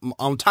heard. And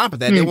on top of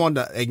that, they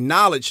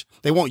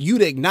want you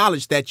to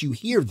acknowledge that you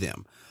hear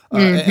them.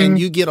 And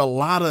you get a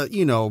lot of,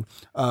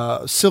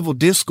 civil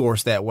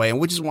discourse that way. And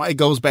which is why it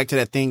goes back to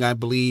that thing, I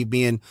believe,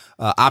 being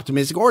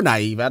optimistic or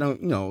naive. I don't,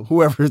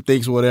 whoever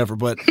thinks whatever,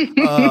 but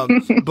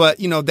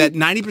that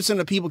 90%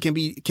 of people can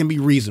be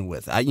reasoned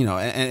with,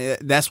 and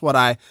that's what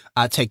I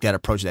take that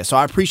approach to that. So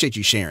I appreciate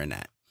you sharing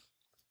that.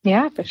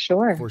 Yeah, for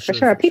sure.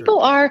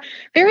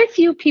 Very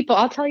few people,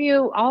 I'll tell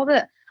you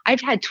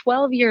I've had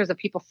 12 years of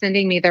people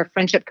sending me their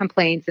friendship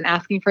complaints and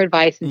asking for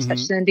advice and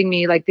sending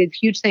me like these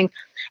huge things.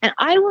 And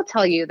I will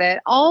tell you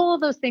that all of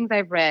those things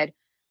I've read,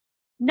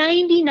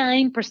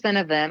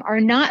 99% of them are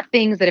not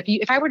things that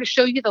if I were to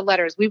show you the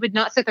letters, we would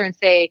not sit there and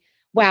say,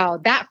 wow,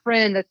 that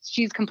friend that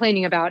she's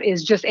complaining about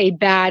is just a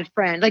bad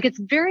friend. Like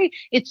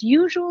it's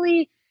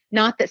usually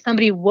not that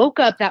somebody woke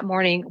up that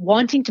morning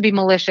wanting to be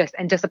malicious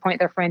and disappoint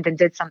their friend and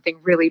did something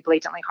really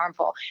blatantly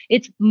harmful.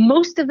 It's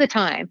most of the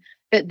time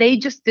that they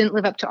just didn't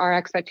live up to our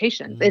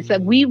expectations. It's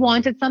that we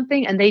wanted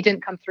something and they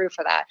didn't come through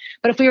for that.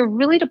 But if we were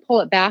really to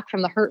pull it back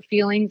from the hurt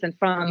feelings and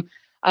from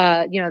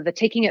the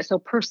taking it so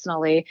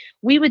personally,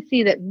 we would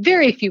see that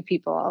very few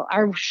people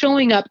are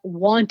showing up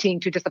wanting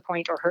to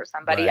disappoint or hurt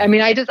somebody. Right. I mean,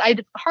 I've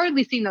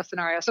hardly seen those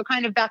scenarios. So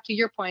kind of back to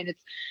your point,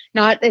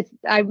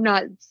 I'm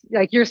not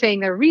like you're saying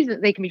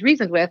they can be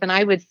reasoned with. And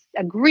I would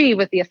agree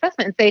with the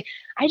assessment and say,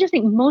 I just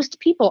think most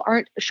people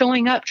aren't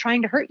showing up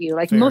trying to hurt you.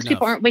 Like Fair most enough.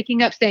 People aren't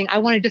waking up saying, I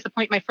want to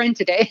disappoint my friend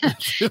today.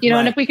 Right.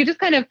 And if we could just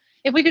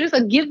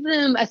give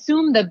them,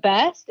 assume the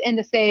best and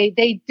to say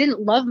they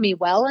didn't love me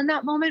well in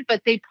that moment,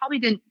 but they probably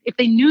didn't, if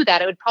they knew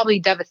that, it would probably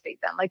devastate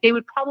them. Like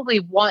they're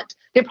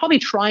probably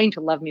trying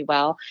to love me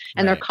well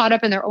and They're caught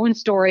up in their own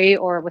story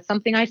or with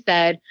something I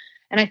said.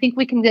 And I think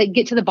we can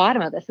get to the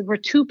bottom of this. We're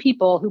two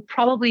people who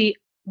probably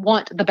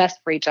want the best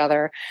for each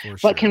other. For sure.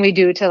 What can we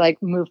do to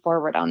move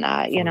forward on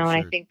that? And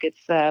I think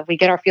it's we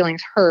get our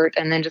feelings hurt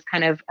and then just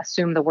kind of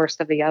assume the worst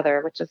of the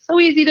other, which is so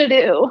easy to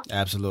do.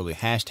 Absolutely.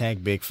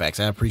 #big facts.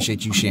 I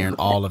appreciate you sharing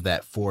all of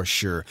that for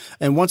sure.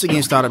 And once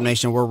again, Startup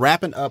Nation, we're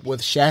wrapping up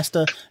with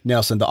Shasta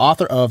Nelson, the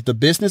author of The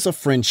Business of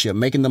Friendship,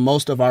 Making the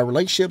Most of Our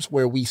Relationships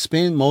Where We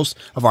Spend Most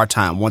of Our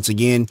Time. Once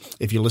again,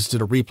 if you listen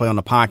to the replay on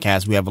the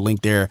podcast, we have a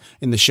link there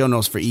in the show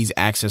notes for easy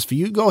access for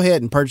you. Go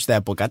ahead and purchase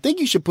that book. I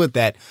think you should put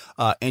that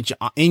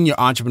in your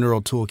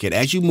entrepreneurial toolkit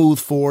as you move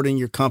forward in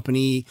your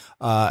company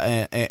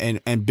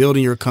and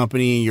building your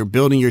company and you're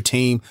building your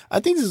team. I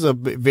think this is a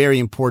very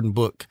important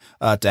book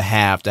to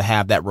have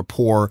that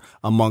rapport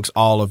amongst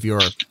all of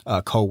your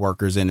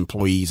coworkers and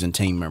employees and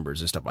team members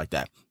and stuff like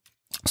that.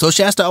 So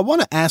Shasta, I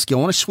want to ask you, I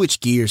want to switch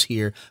gears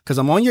here because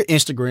I'm on your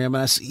Instagram and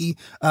I see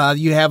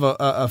you have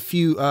a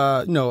few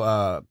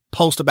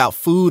posts about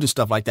food and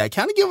stuff like that.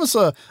 Kind of give us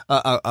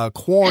a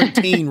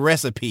quarantine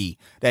recipe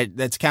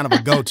that's kind of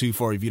a go-to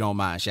for you, if you don't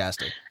mind,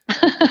 Shasta.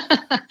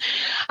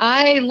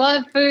 I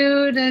love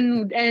food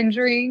and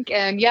drink,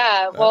 and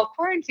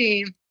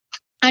quarantine.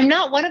 I'm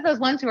not one of those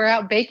ones who are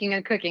out baking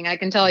and cooking. I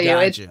can tell you,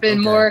 Gotcha.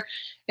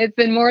 It's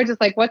been more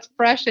just like what's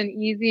fresh and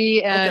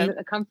easy and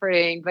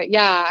comforting. But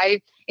yeah,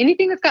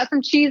 anything that's got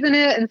some cheese in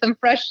it and some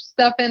fresh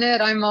stuff in it,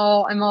 I'm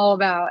all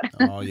about.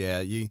 Oh yeah,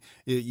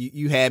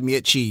 you had me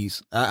at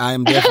cheese. I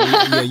am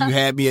definitely you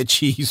had me at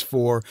cheese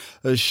for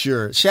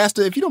sure.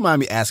 Shasta, if you don't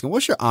mind me asking,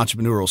 what's your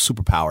entrepreneurial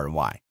superpower and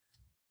why?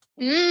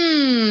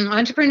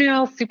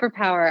 Entrepreneurial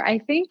superpower. I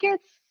think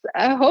it's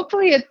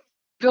hopefully it's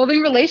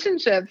building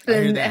relationships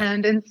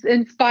and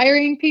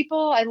inspiring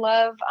people. I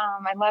love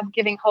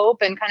giving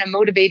hope and kind of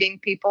motivating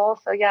people.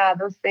 So yeah,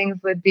 those things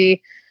would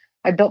be,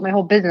 I built my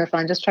whole business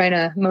on just trying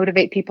to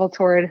motivate people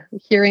toward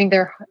hearing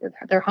their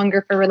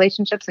hunger for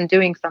relationships and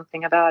doing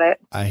something about it.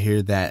 I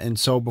hear that. And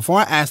so before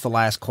I ask the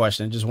last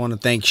question, I just want to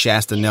thank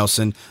Shasta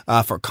Nelson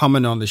for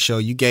coming on the show.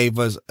 You gave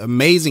us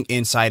amazing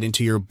insight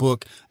into your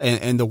book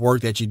and the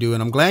work that you do.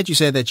 And I'm glad you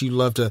said that you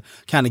love to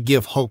kind of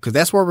give hope, because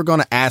that's what we're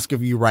going to ask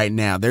of you right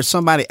now. There's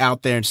somebody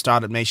out there in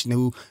Startup Nation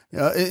who,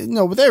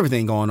 with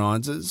everything going on,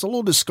 it's a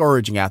little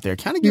discouraging out there.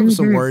 Kind of give us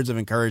some words of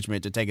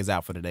encouragement to take us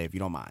out for today, if you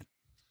don't mind.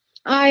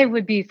 I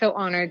would be so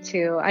honored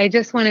to. I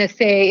just want to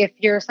say, if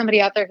you're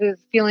somebody out there who's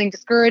feeling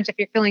discouraged, if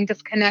you're feeling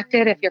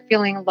disconnected, if you're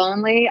feeling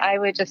lonely, I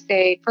would just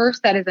say,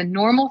 first, that is a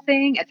normal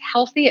thing. It's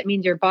healthy. It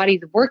means your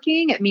body's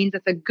working. It means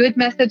it's a good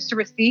message to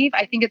receive.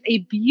 I think it's a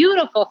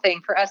beautiful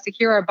thing for us to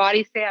hear our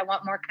bodies say, I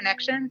want more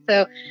connection.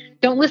 So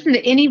don't listen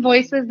to any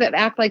voices that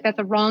act like that's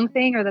a wrong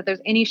thing or that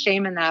there's any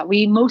shame in that.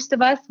 Most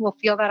of us will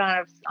feel that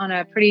on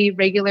a pretty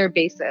regular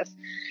basis.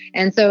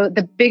 And so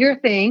the bigger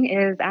thing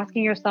is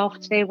asking yourself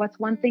today, what's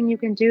one thing you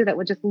can do that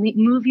would just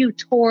move you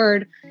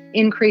toward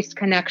increased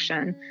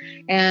connection?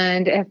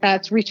 And if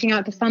that's reaching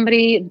out to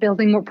somebody,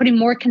 putting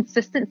more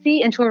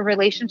consistency into a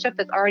relationship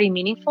that's already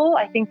meaningful,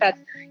 I think that's,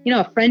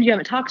 a friend you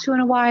haven't talked to in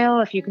a while,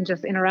 if you can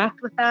just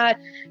interact with that.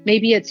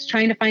 Maybe it's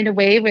trying to find a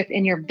way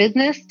within your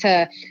business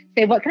to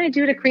say, what can I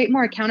do to create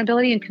more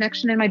accountability and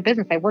connection in my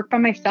business? I work by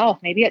myself.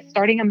 Maybe it's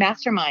starting a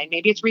mastermind.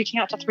 Maybe it's reaching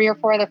out to 3 or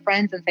 4 other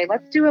friends and say,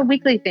 let's do a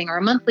weekly thing or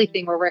a monthly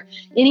thing where we're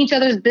in each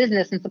other's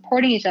business and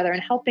supporting each other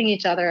and helping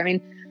each other. I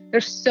mean,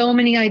 there's so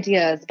many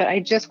ideas, but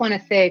I just want to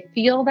say,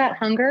 feel that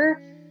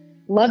hunger,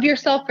 love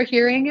yourself for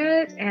hearing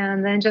it,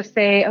 and then just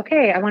say,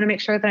 okay, I want to make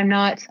sure that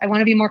I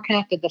want to be more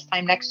connected this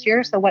time next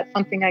year. So what's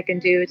something I can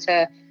do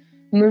to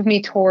move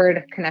me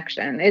toward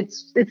connection?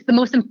 It's the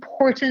most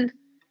important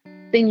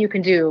thing you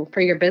can do for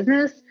your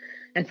business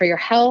and for your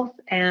health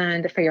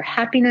and for your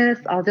happiness.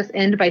 I'll just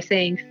end by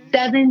saying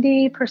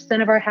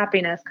 70% of our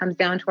happiness comes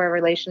down to our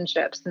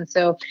relationships. And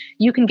so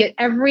you can get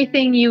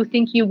everything you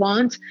think you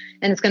want,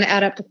 and it's going to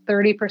add up to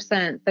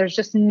 30%. There's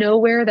just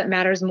nowhere that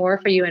matters more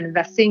for you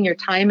investing your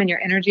time and your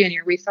energy and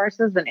your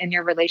resources than in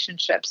your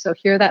relationships. So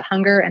hear that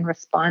hunger and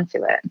respond to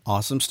it.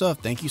 Awesome stuff.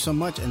 Thank you so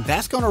much. And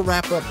that's going to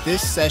wrap up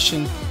this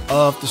session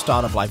of The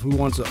Startup Life. We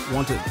want to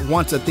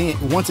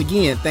once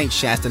again thank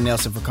Shasta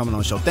Nelson for coming on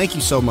the show. Thank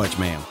you so much,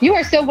 ma'am. You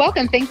are so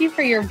welcome. Thank you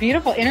for your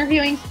beautiful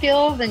interviewing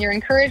skills and your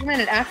encouragement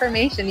and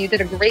affirmation. You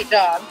did a great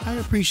job. I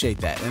appreciate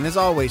that. And as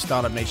always,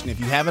 Startup Nation, if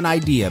you have an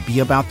idea, be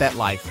about that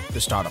life,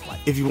 the startup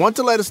life. If you want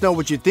to let us know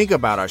what you think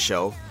about our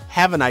show,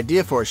 have an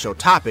idea for a show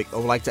topic, or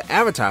would like to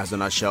advertise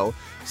on our show,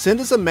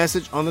 send us a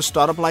message on the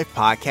Startup Life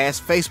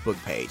Podcast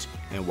Facebook page.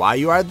 And while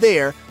you are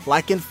there,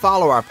 like and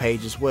follow our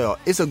page as well.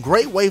 It's a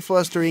great way for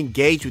us to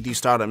engage with you,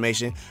 Startup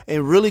Nation,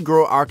 and really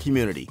grow our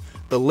community.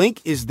 The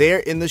link is there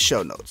in the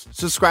show notes.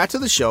 Subscribe to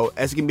the show,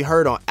 as it can be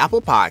heard on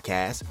Apple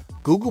Podcasts,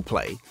 Google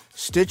Play,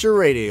 Stitcher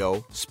Radio,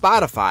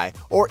 Spotify,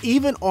 or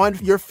even on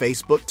your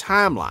Facebook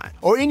timeline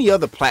or any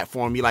other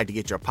platform you like to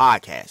get your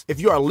podcast. If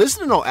you are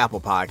listening on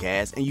Apple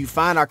Podcasts and you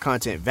find our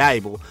content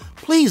valuable,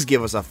 please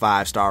give us a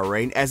 5-star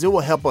rating, as it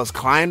will help us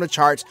climb the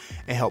charts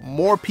and help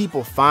more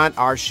people find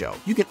our show.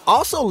 You can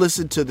also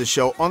listen to the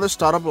show on the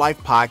Startup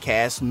Life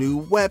Podcast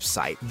new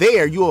website.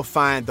 There you will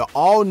find the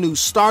all-new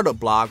startup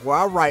blog where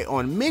I write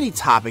on many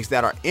topics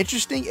that are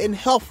interesting and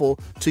helpful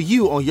to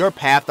you on your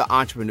path to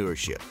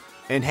entrepreneurship.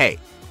 And hey,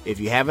 if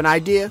you have an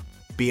idea,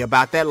 be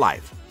about that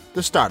life,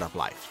 the startup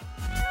life.